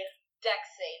a dex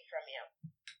save from you.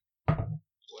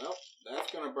 Well,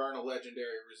 that's going to burn a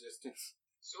legendary resistance.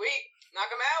 Sweet. Knock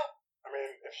him out. I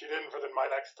mean, if she didn't for my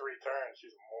next 3 turns,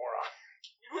 she's a moron.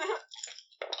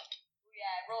 Yeah,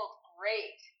 I rolled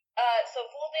great. So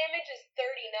full damage is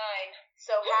 39.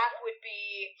 So half would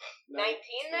be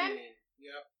 19 then?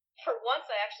 Yep. For once,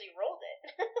 I actually rolled it.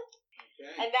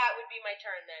 Okay. And that would be my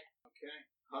turn then. Okay.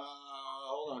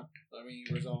 Hold on. Let me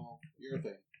resolve your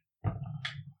thing.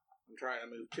 I'm trying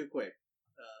to move too quick.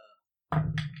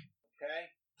 Okay.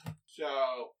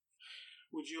 So,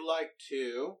 would you like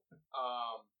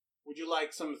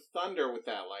some thunder with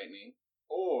that lightning,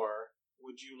 or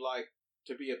would you like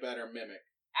to be a better mimic?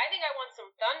 I think I want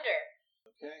some thunder.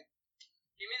 Okay.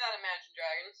 Give me that Imagine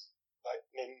Dragons.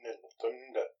 Lightning and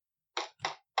thunder.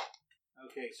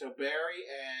 Okay, so Barry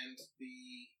and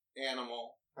the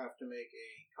animal have to make a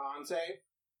con save.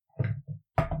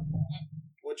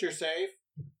 What's your save?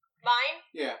 Mine?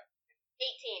 Yeah.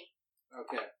 18.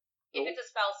 Okay. If it's a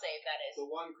spell save, that is. The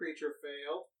one creature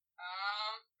failed.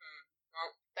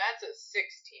 Well, that's a 16.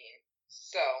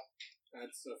 So,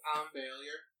 That's a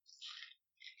failure.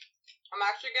 I'm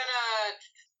actually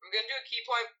gonna do a key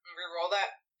point and re-roll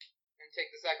that and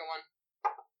take the second one.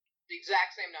 The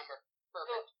exact same number.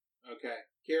 Perfect. Okay.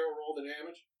 Kira, roll the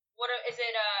damage. What is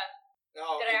it?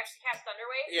 Oh, Did I actually cast Thunder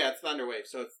Wave? Yeah, it's Thunder Wave,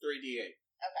 so it's 3d8.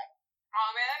 Okay. Oh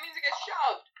man, that means it gets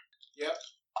shoved. Yep.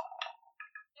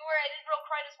 Don't worry, I didn't roll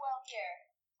quite as well here.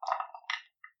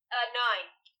 9.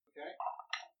 Okay.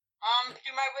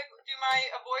 Do my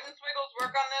avoidance wiggles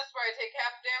work on this where I take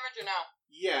half damage or no?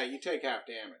 Yeah, you take half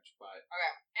damage, but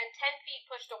Okay. And 10 feet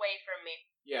pushed away from me.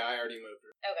 yeah, I already moved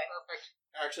her. Okay. Perfect.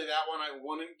 Actually, that one I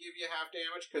wouldn't give you half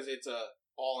damage because it's a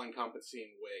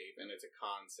all-encompassing wave and it's a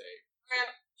con save. Man,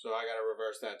 So I gotta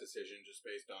reverse that decision just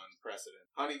based on precedent.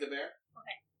 Honey the Bear?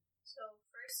 Okay. So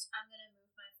first, I'm gonna move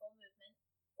my full movement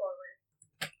forward,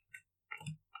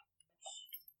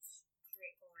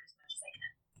 straight forward as much as I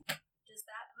can. Does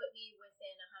that put me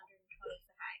within 120 of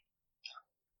the hag?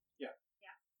 Yeah.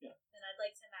 Yeah. Yeah. Then I'd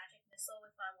like to magic missile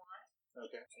with my wand.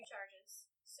 Okay. 2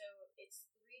 charges. So it's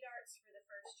 3 darts for the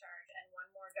first charge and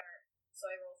 1 more dart.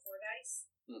 So I roll 4 dice.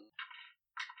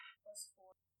 Plus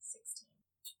 4, 16.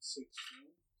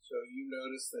 16. So you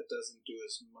notice that doesn't do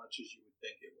as much as you would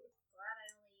think it would. Glad I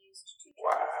only used 2 charges.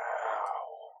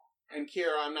 Wow. And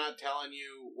Kira, I'm not telling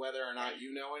you whether or not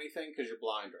you know anything because you're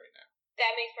blind right now.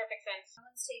 That makes perfect sense. No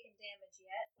one's taken damage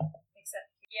yet,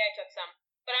 except Yeah, I took some.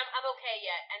 But I'm okay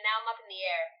yet, and now I'm up in the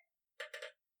air.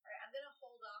 Alright, I'm gonna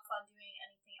hold off on doing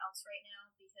anything else right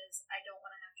now because I don't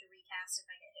want to have to recast if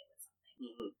I get hit with something.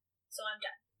 Mm-hmm. So I'm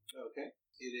done. Okay.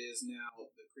 It is now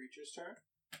the creature's turn.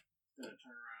 It's going to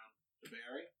turn around to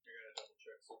Barry. You're going to double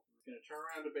check something. It's going to turn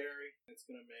around to Barry. It's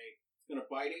going to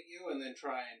bite at you and then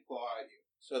try and claw at you.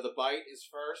 So the bite is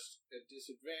first at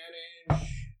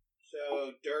disadvantage.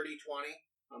 So dirty 20.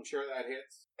 I'm sure that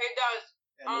hits. it does.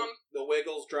 And the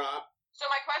wiggles drop. So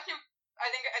my question,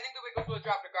 I think the Wiggles would have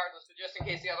dropped regardless, but just in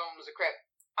case the other one was a crit.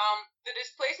 The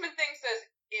displacement thing says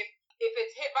if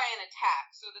it's hit by an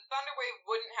attack, so the Thunder Wave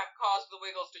wouldn't have caused the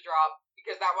Wiggles to drop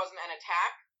because that wasn't an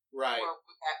attack. Right. Or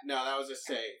was that... No, that was a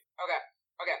save. Okay,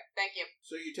 thank you.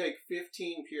 So you take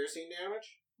 15 piercing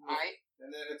damage. Alright.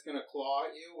 And then it's going to claw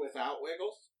at you without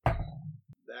Wiggles.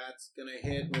 That's going to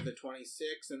hit with a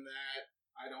 26, and that,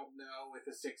 I don't know, with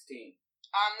a 16.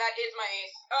 That is my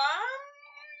ace.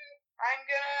 I'm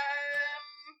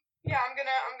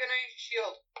gonna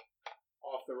shield.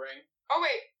 Off the ring. Oh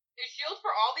wait, is shield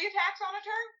for all the attacks on a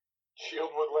turn?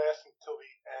 Shield would last until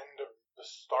the end of the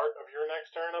start of your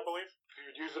next turn, I believe. If you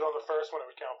would use it on the first one, it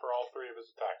would count for all 3 of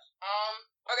his attacks.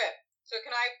 Okay. So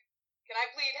can I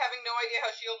plead having no idea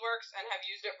how shield works and have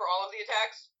used it for all of the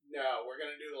attacks? No, we're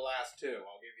going to do the last 2.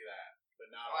 I'll give you that.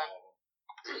 But not all of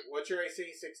them. What's your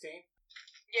AC? 16?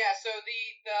 Yeah, so the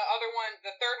other one,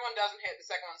 the third one doesn't hit, the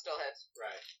second one still hits.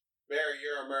 Right. Barry,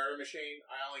 you're a murder machine.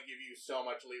 I only give you so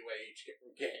much leeway each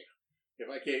game.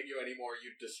 If I gave you any more,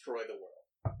 you'd destroy the world.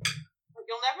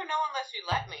 You'll never know unless you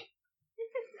let me.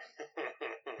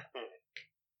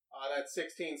 That's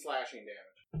 16 slashing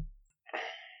damage.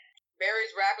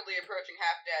 Barry's rapidly approaching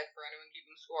half dead for anyone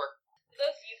keeping score. For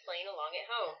those of you playing along at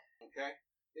home. Okay.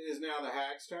 It is now the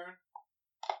hag's turn.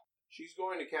 She's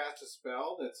going to cast a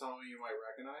spell that some of you might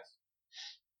recognize.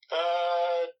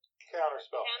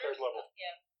 Counterspell. Third level.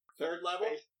 Yeah. Third level?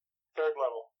 Third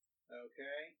level.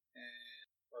 Okay.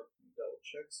 And double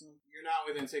check some. You're not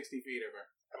within 60 feet of her.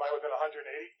 Am I within 180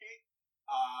 feet?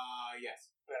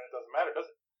 Yes. Then it doesn't matter, does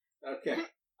it? Okay.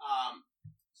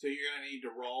 So you're gonna need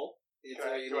to roll. It's Do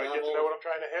I level, get to know what I'm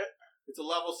trying to hit? It's a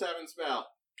level 7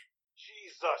 spell.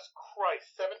 Jesus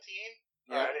Christ, 17?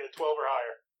 Yeah. Alright, I need a 12 or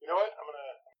higher. You know what? I'm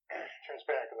gonna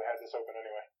transparent because I had this open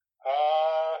anyway.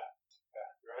 Yeah,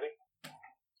 you ready?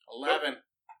 11.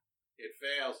 It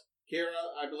fails.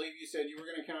 Kira, I believe you said you were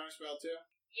gonna counterspell too?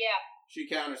 Yeah. She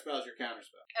counterspells your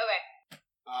counterspell. Okay.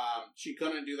 She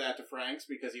couldn't do that to Frank's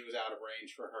because he was out of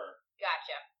range for her.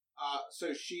 Gotcha.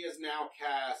 So she has now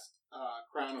cast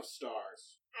Crown of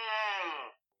Stars.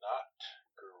 Not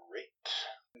great.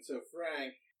 And so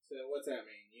Frank, so what's that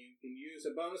mean? You can use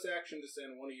a bonus action to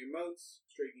send one of your motes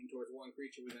streaking towards one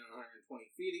creature within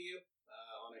 120 feet of you.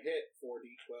 On a hit,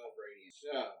 4d12 radiant.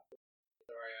 So,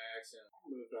 sorry, I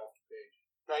accidentally moved off the page.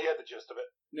 No, you had the gist of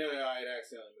it. No, I had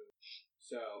accidentally moved.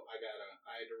 So I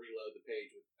had to reload the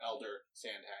page with Elder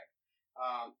Sandhag.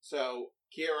 So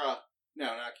Kira,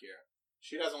 no, not Kira.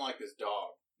 She doesn't like this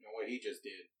dog. You know what he just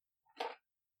did.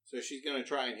 So she's gonna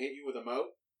try and hit you with a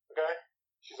mote. Okay.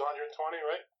 She's 120,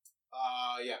 right?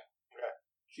 Yeah. Okay.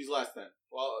 She's less than.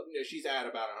 Well, no, she's at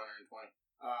about 120.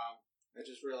 I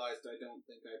just realized I don't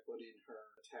think I put in her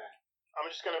attack. I'm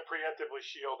just gonna preemptively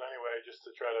shield anyway, just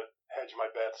to try to hedge my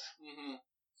bets. Mm-hmm.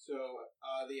 So,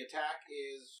 the attack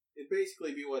is, it'd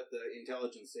basically be what the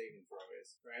intelligence saving throw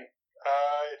is, right?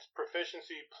 It's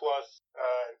proficiency plus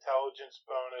intelligence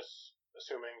bonus,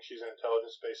 assuming she's an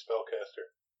intelligence-based spellcaster.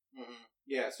 Mm-hmm.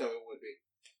 Yeah, so it would be.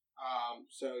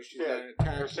 So she's going to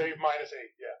attack. Her save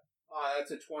 -8, yeah. That's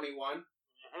a 21.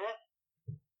 Mm-hmm.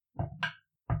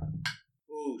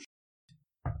 Ooh,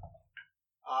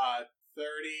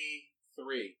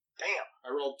 33. Damn. I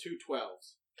rolled 2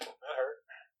 12s. That hurt.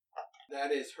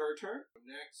 That is her turn.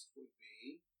 Next would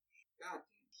be... God,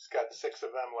 She's got 6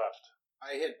 of them left.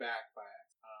 I hit back by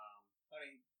accident.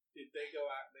 Honey, did they go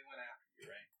out? They went after you,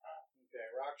 right? Okay,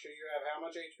 Raksha, you have how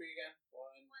much HP again?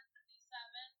 177.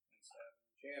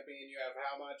 Champion, you have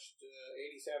how much?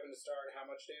 87 to start. How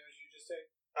much damage did you just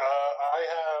take? I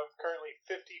have currently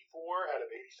 54 out of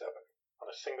 87 on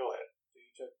a single hit. So you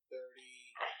took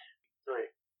 33.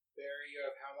 Barry, you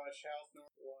have how much health? 129.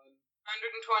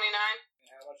 And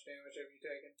how much damage have you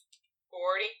taken?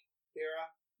 40.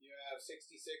 Kira, you have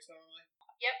 66 normally.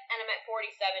 Yep, and I'm at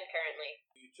 47 currently.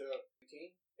 You took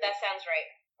 18. That sounds right.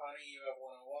 Honey, you have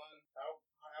 101.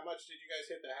 How much did you guys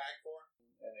hit the hag for?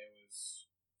 And it was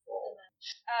full.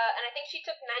 And I think she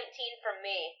took 19 from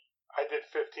me. I did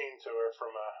 15 to her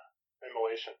from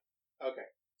immolation.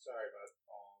 Okay, sorry about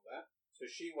all that. So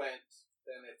she went,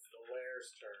 then it's the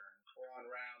Lair's turn. We're on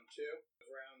round 2.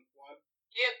 Round 1.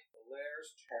 Yep. The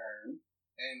Lair's turn.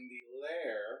 And the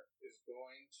Lair is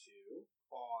going to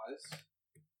cause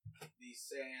the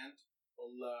sand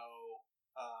below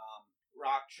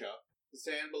Raksha. The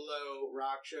sand below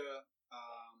Raksha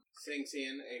sinks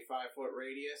in a 5-foot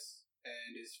radius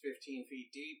and is 15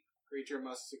 feet deep. Creature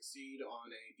must succeed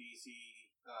on a DC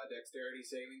dexterity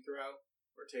saving throw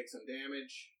or take some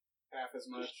damage, half as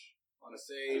much on a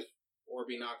save, or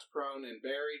be knocked prone and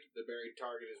buried. The buried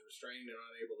target is restrained and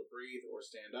unable to breathe or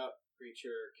stand up.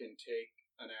 Creature can take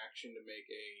an action to make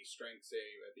a strength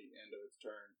save at the end of its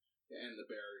turn to end the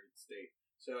buried state.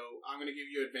 So I'm going to give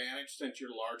you advantage since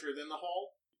you're larger than the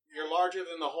hole. You're larger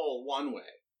than the hole one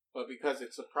way, but because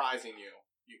it's surprising you,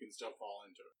 you can still fall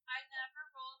into it. I never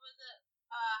rolled with it.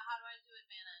 How do I do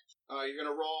advantage? You're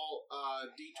going to roll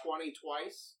d20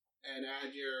 twice and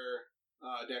add your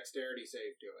dexterity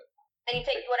save to it. And you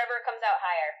take whatever comes out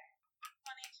higher.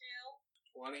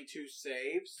 22. 22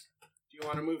 saves. Do you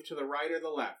want to move to the right or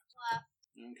the left? Left.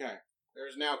 Okay.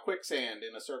 There's now quicksand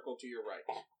in a circle to your right.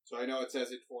 So I know it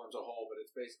says it forms a hole, but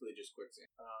it's basically just quicksand.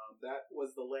 That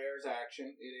was the Lair's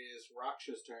action. It is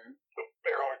Raksha's turn.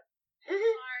 Barrel.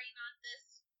 Sorry, not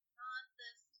this time.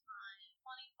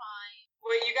 25.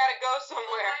 Wait, you gotta go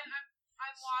somewhere.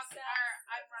 I'm walking, or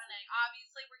I'm running.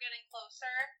 Obviously, we're getting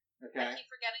closer. Okay. I keep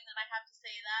forgetting that I have to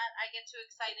say that. I get too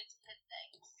excited to hit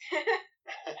things.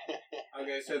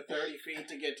 Okay, so 30 feet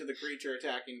to get to the creature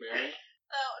attacking Barry.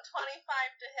 So, 25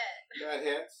 to hit. That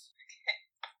hits.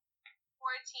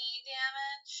 14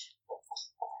 damage.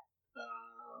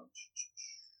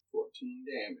 14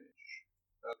 damage.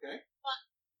 Okay. 23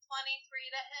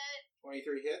 to hit.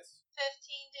 23 hits.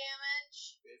 15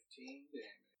 damage. 15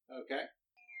 damage. Okay.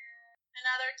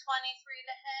 Another 23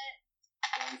 to hit.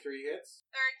 23 hits.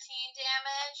 13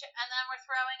 damage. And then we're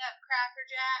throwing up Cracker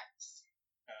Jacks.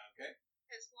 Okay.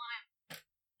 Because one,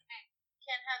 I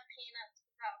can't have peanuts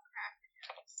without Cracker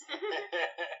Jacks.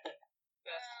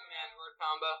 Best command word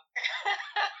combo.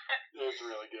 It was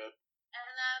really good.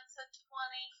 And that's a 24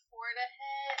 to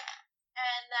hit.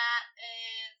 And that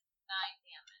is 9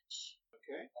 damage.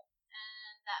 Okay.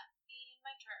 And that would be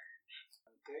my turn.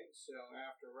 Okay, so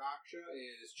after Raksha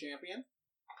is Champion.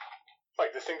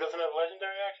 Like, this thing doesn't have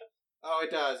legendary actions? Oh,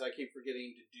 it does. I keep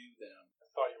forgetting to do them. I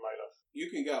thought you might have. You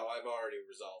can go. I've already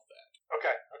resolved that.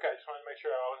 Okay. I just wanted to make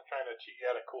sure I wasn't trying to cheat you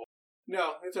out of cool.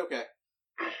 No, it's okay.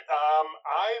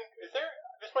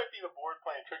 This might be the board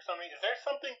playing tricks on me. Is there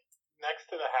something next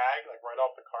to the hag, like right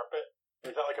off the carpet?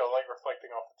 Or is that like a light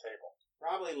reflecting off the table?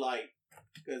 Probably light.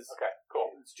 Because Okay,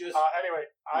 cool. it's just... Anyway,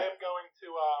 I am going to,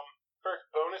 first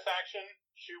bonus action,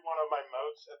 shoot one of my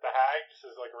motes at the hag. This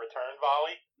is like a return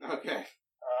volley. Okay.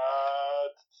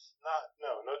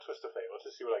 No twist of fate. Let's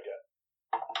just see what I get.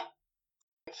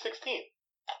 16.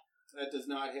 That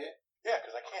does not hit. Yeah,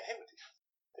 because I can't hit with these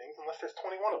things unless there's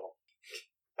 21 of them.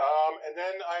 And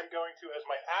then I'm going to, as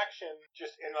my action,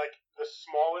 just in like the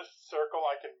smallest circle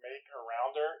I can make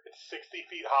around her. It's 60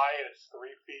 feet high and it's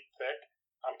 3 feet thick.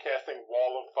 I'm casting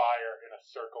Wall of Fire in a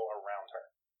circle around her.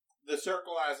 The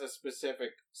circle has a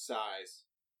specific size.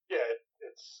 Yeah,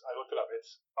 it's. I looked it up.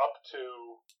 It's up to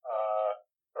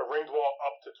a ringed wall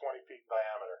up to 20 feet in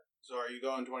diameter. So are you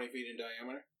going 20 feet in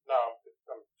diameter? No,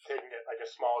 I'm taking it like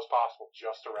as small as possible,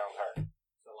 just around her.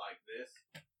 So like this?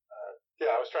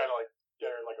 Yeah, I was trying to like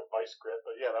get her in like a vice grip,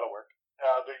 but yeah, that'll work.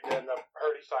 And the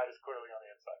Hurdy side is clearly on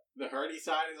the inside. The Hurdy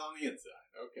side is on the inside.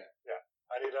 Okay. Yeah,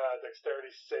 I need a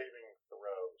dexterity saving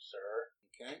throw, sir.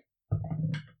 Okay.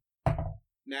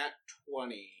 Nat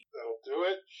 20. That'll do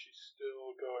it. She's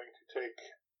still going to take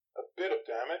a bit of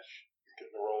damage.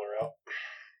 Getting the roller out.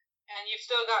 And you've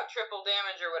still got triple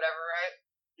damage or whatever, right?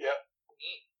 Yep.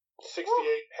 Neat. 68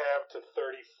 halved to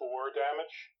 34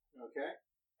 damage. Okay.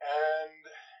 And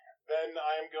then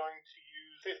I'm going to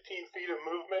use 15 feet of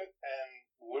movement and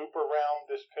loop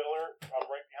around this pillar I'm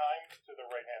right behind to the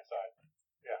right-hand side.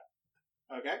 Yeah.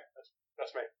 Okay.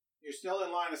 That's me. You're still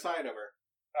in line of sight of her.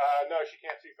 No, she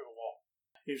can't see through the wall.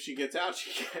 If she gets out, she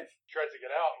can. She tries to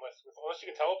get out. Unless she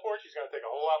can teleport, she's going to take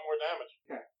a whole lot more damage.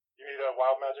 Okay. You need a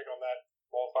wild magic on that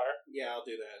wall of fire? Yeah, I'll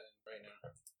do that right now.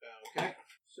 Okay.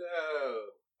 So,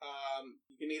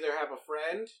 you can either have a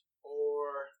friend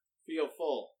or feel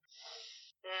full.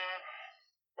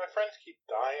 My friends keep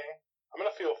dying. I'm going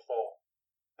to feel full.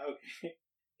 Okay.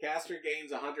 Caster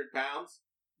gains 100 pounds.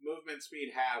 Movement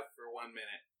speed halved for 1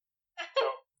 minute.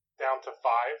 So, down to 5?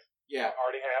 Yeah.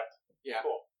 Already halved? Yeah.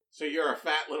 Cool. So you're a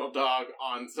fat little dog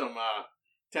on some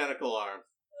tentacle arms.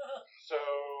 So,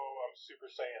 I'm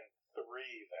Super Saiyan 3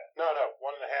 then. No,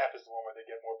 1.5 is the one where they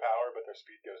get more power, but their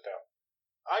speed goes down.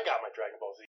 I got my Dragon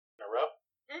Ball Z in a row.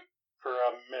 For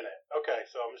a minute. Okay,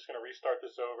 so I'm just going to restart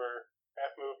this over.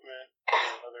 Half movement.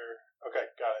 Another. Okay,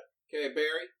 got it. Okay,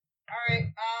 Barry. Alright,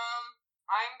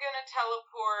 I'm gonna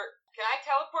teleport. Can I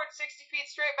teleport 60 feet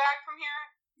straight back from here?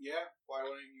 Yeah, why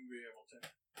wouldn't you be able to?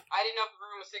 I didn't know if the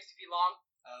room was 60 feet long.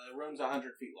 The room's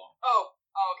 100 feet long. Oh,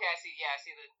 okay, I see. Yeah, I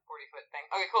see the 40-foot thing.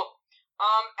 Okay, cool.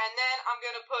 And then I'm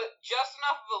gonna put just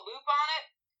enough of a loop on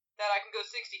it that I can go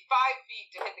 65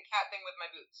 feet to hit the cat thing with my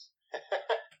boots.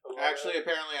 Actually,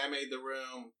 apparently I made the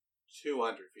room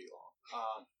 200 feet long.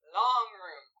 Long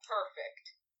room.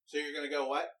 Perfect. So you're going to go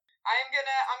what? I'm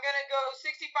gonna go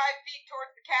 65 feet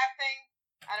towards the cat thing.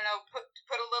 I don't know, put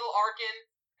a little arc in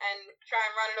and try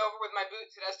and run it over with my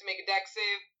boots. It has to make a dex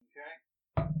save. Okay.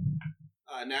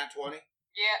 Nat 20.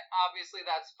 Yeah, obviously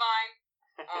that's fine.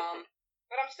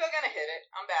 But I'm still gonna hit it.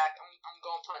 I'm back. I'm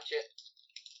gonna punch it.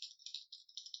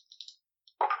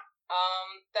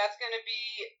 That's gonna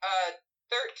be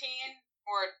 13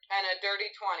 and a dirty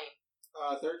 20.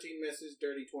 13 misses,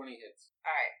 dirty 20 hits.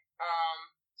 Alright.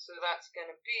 So that's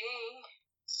gonna be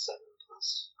 7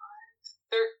 plus 5.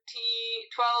 13,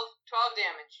 12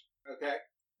 damage. Okay.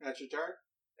 That's your turn.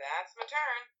 That's my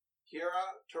turn.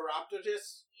 Kira,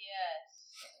 Pteroptotis.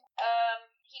 Yes.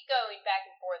 Keep going back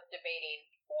and forth debating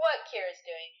what Kira's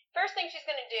doing. First thing she's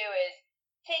gonna do is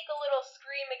take a little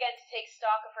scream again to take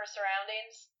stock of her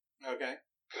surroundings. Okay.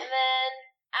 And then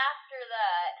after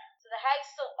that, so the hag's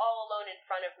still all alone in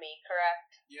front of me,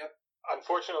 correct? Yep.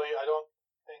 Unfortunately, I don't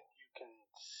think you can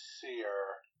see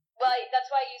her. Well, that's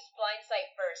why I used blind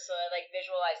sight first, so I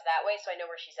visualize that way, so I know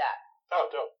where she's at. Oh,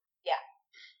 dope. Yeah.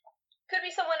 Could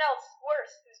be someone else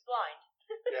worse who's blind.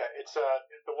 Yeah, it's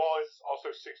the wall is also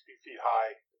 60 feet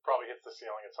high. It probably hits the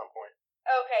ceiling at some point.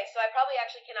 Okay, so I probably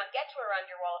actually cannot get to her under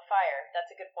your wall of fire.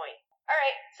 That's a good point.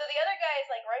 Alright, so the other guy is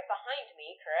right behind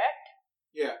me, correct?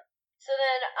 Yeah. So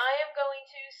then I am going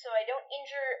to, so I don't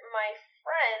injure my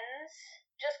friends,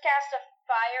 just cast a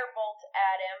firebolt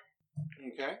at him.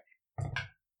 Okay.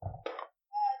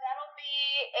 That'll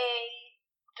be a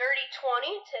dirty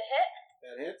 20 to hit.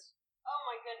 That hits. Oh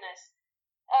my goodness.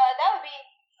 That would be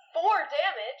 4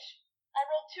 damage. I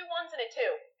rolled 2 1s and a 2.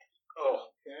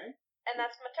 Oh. Okay. And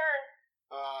that's my turn.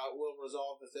 We'll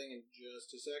resolve the thing in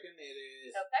just a second. It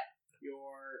is... Okay.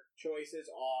 Your choices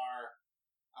are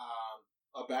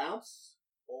a bounce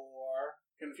or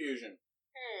confusion.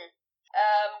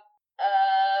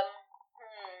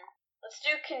 Let's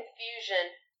do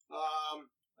confusion.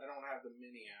 I don't have the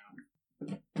mini out.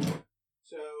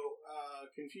 So,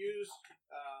 confused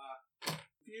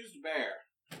bear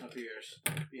appears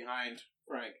behind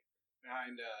Frank,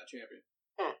 behind Champion.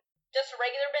 Just a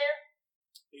regular bear?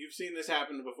 You've seen this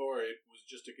happen before. It was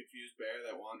just a confused bear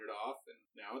that wandered off, and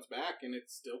now it's back, and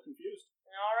it's still confused.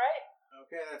 Alright.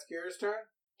 Okay, that's Kira's turn.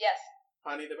 Yes.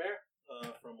 Honey the bear?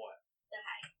 From what? The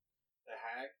hag. The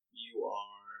hag? You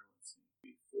are, let's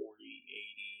see, 40,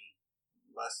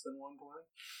 80, less than 120?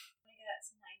 I'm gonna get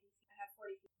some 90 feet. I have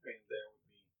 40 feet. I mean, that would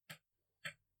be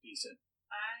decent.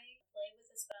 I play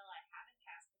with a spell I haven't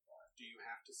cast before. Do you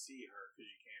have to see her, because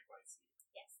you can't quite see her?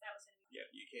 Yes, that was gonna be. Yeah,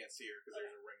 you can't see her, because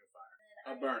there's a ring of fire.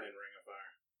 And A burning ring of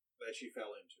fire that she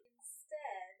fell into.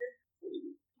 Instead.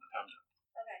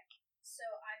 Okay, so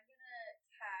I'm gonna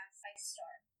cast Ice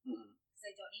Storm. Mm-hmm. Because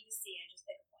I don't need to see, I just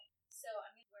pick a point. So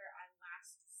I'm gonna where I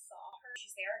last saw her.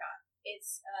 She's there or not.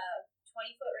 It's a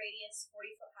 20-foot radius,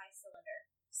 40-foot high cylinder,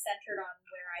 centered on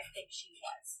where I think she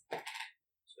was.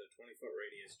 So 20-foot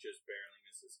radius just barely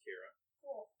misses Kira.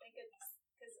 Cool, thank goodness.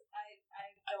 Because I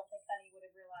don't think Honey would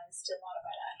have realized to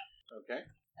modify that. Okay.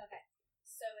 Okay,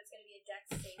 so it's gonna be a dex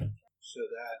saving throw. So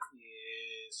that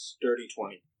is dirty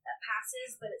 20. That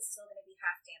passes, but it's still gonna be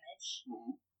half damage.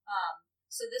 Mm-hmm.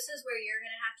 So this is where you're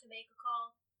gonna have to make a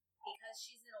call. Because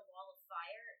she's in a wall of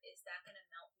fire, is that gonna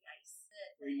melt the ice?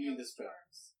 Read me the spell.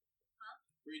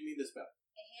 Read me the spell.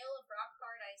 A hail of rock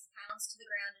hard ice pounds to the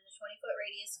ground in a 20-foot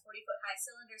radius, 40-foot high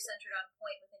cylinder centered on a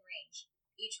point within range.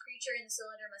 Each creature in the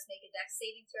cylinder must make a dex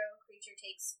saving throw. Creature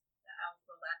takes... I'll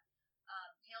roll that.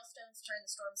 Hailstones turn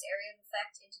the storm's area of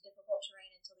effect into difficult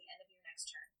terrain until the end of your next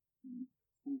turn.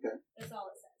 Okay. That's all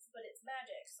it says. But it's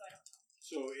magic, so I don't know.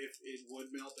 So if it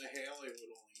would melt the hail, it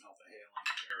would only melt the hail in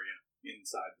the area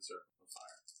inside the circle of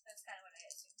fire. That's kind of what I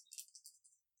assumed.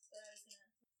 So I was gonna...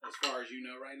 As far as you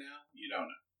know right now, you don't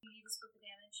know. You need to split the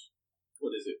damage.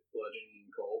 What is it?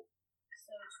 Bludgeoning and cold?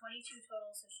 So 22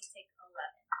 total, so she'll take 11.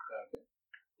 Okay.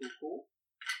 Cool.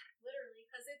 Literally,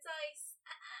 because it's ice.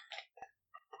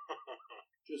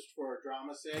 Just for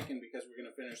drama's sake, and because we're going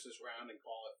to finish this round and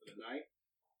call it for the night,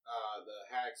 the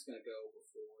hag's going to go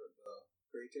before the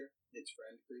creature. Its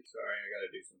friend creature. Sorry, I got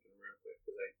to do something real quick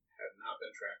because I have not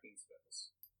been tracking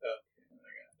spells. Okay,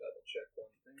 I got to double check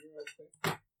one thing real quick.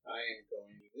 I am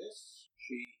going to do this.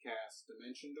 She casts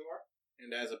Dimension Door, and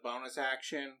as a bonus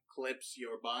action, clips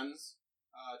your buns,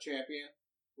 champion,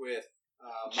 with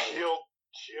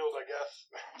Shield, I guess.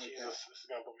 Okay. Jesus, this is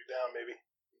gonna put me down, maybe.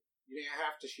 You didn't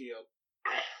have to shield.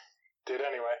 Did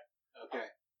anyway. Okay.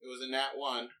 It was a nat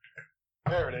 1.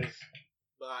 There it is.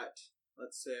 But,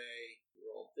 let's say, you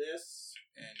roll this,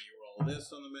 and you roll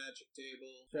this on the magic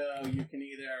table. So, you can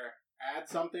either add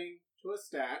something to a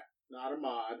stat, not a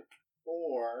mod,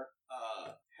 or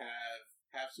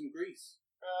have some grease.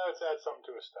 Let's add something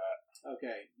to a stat.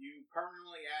 Okay, you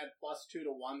permanently add +2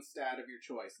 to one stat of your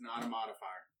choice, not a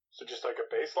modifier. So just like a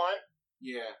baseline?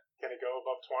 Yeah, Can it go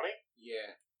above 20?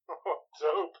 yeah.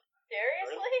 Dope.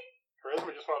 Seriously?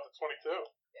 Charisma just went up to 22.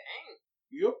 Dang.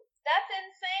 Yup. That's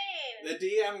insane. The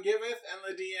DM giveth and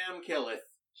the DM killeth.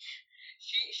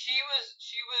 She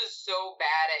was so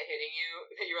bad at hitting you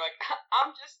that you were like,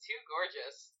 I'm just too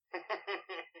gorgeous.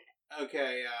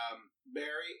 Okay,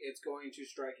 Barry, it's going to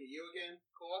strike at you again.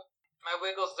 Cool. My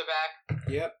wiggles are back.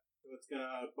 Yep. So it's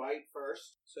gonna bite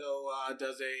first. So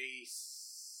does a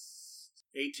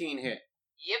 18 hit.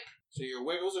 Yep. So your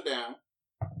wiggles are down,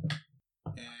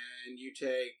 and you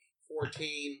take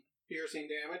 14 piercing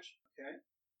damage. Okay,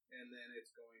 and then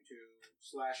it's going to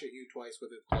slash at you twice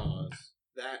with its claws.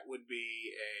 That would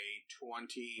be a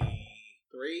 23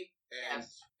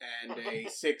 and a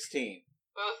 16.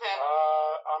 Both have.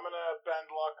 I'm gonna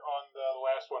bend luck on the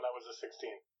last one. That was a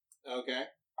 16. Okay,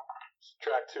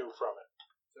 Subtract 2 from it.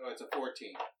 so it's a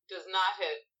 14. Does not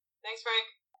hit. Thanks, Frank.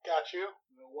 Got you.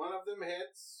 One of them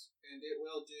hits, and it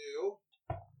will do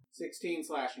 16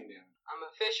 slashing damage. I'm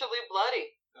officially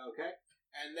bloody. Okay.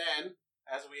 And then,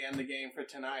 as we end the game for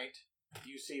tonight,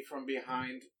 you see from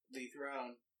behind the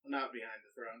throne, well, not behind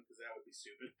the throne, because that would be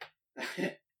stupid,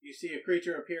 you see a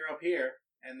creature appear up here,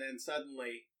 and then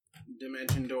suddenly,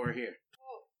 dimension door here.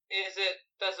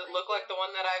 Does it look like the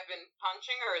one that I've been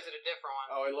punching, or is it a different one?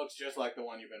 Oh, it looks just like the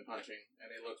one you've been punching, and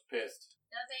it looks pissed.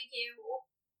 No, thank you.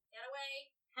 Get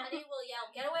away. Honey will yell,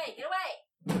 get away, get away.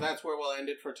 So that's where we'll end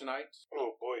it for tonight.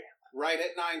 Oh boy. Right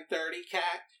at 9:30,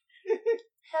 Cat.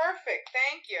 Perfect.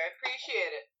 Thank you. I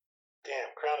appreciate it.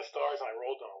 Damn, Crown of Stars, and I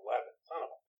rolled an 11. Son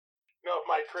of a... No, if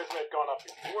my charisma had gone up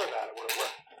before that, it would have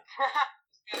worked.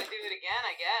 Just gotta do it again,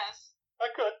 I guess.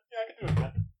 I could. Yeah, I could do it again.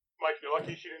 Mike, you're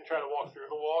lucky she didn't try to walk through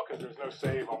the wall, because there's no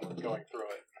save on going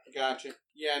through it. Gotcha.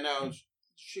 Yeah, no,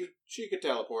 she could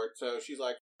teleport, so she's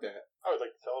like, that. I would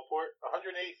like to teleport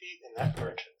 180 feet in that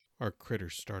direction. Our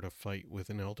critters start a fight with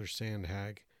an elder sand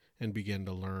hag and begin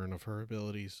to learn of her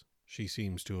abilities. She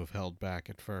seems to have held back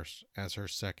at first as her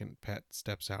second pet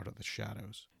steps out of the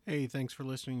shadows. Hey, thanks for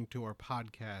listening to our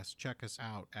podcast. Check us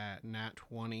out at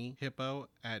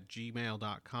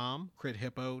nat20hippo@gmail.com,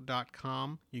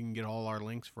 crithippo.com. You can get all our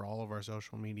links for all of our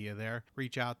social media there.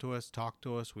 Reach out to us, talk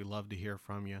to us. We love to hear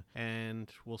from you. And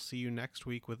we'll see you next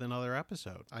week with another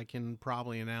episode. I can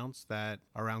probably announce that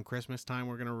around Christmas time,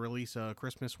 we're going to release a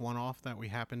Christmas one-off that we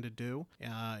happen to do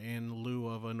in lieu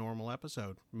of a normal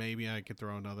episode. Maybe I could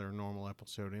throw another normal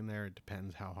episode in there. It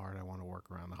depends how hard I want to work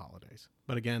around the holidays.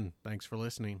 But again, thanks for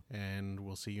listening, and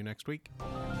we'll see you next week.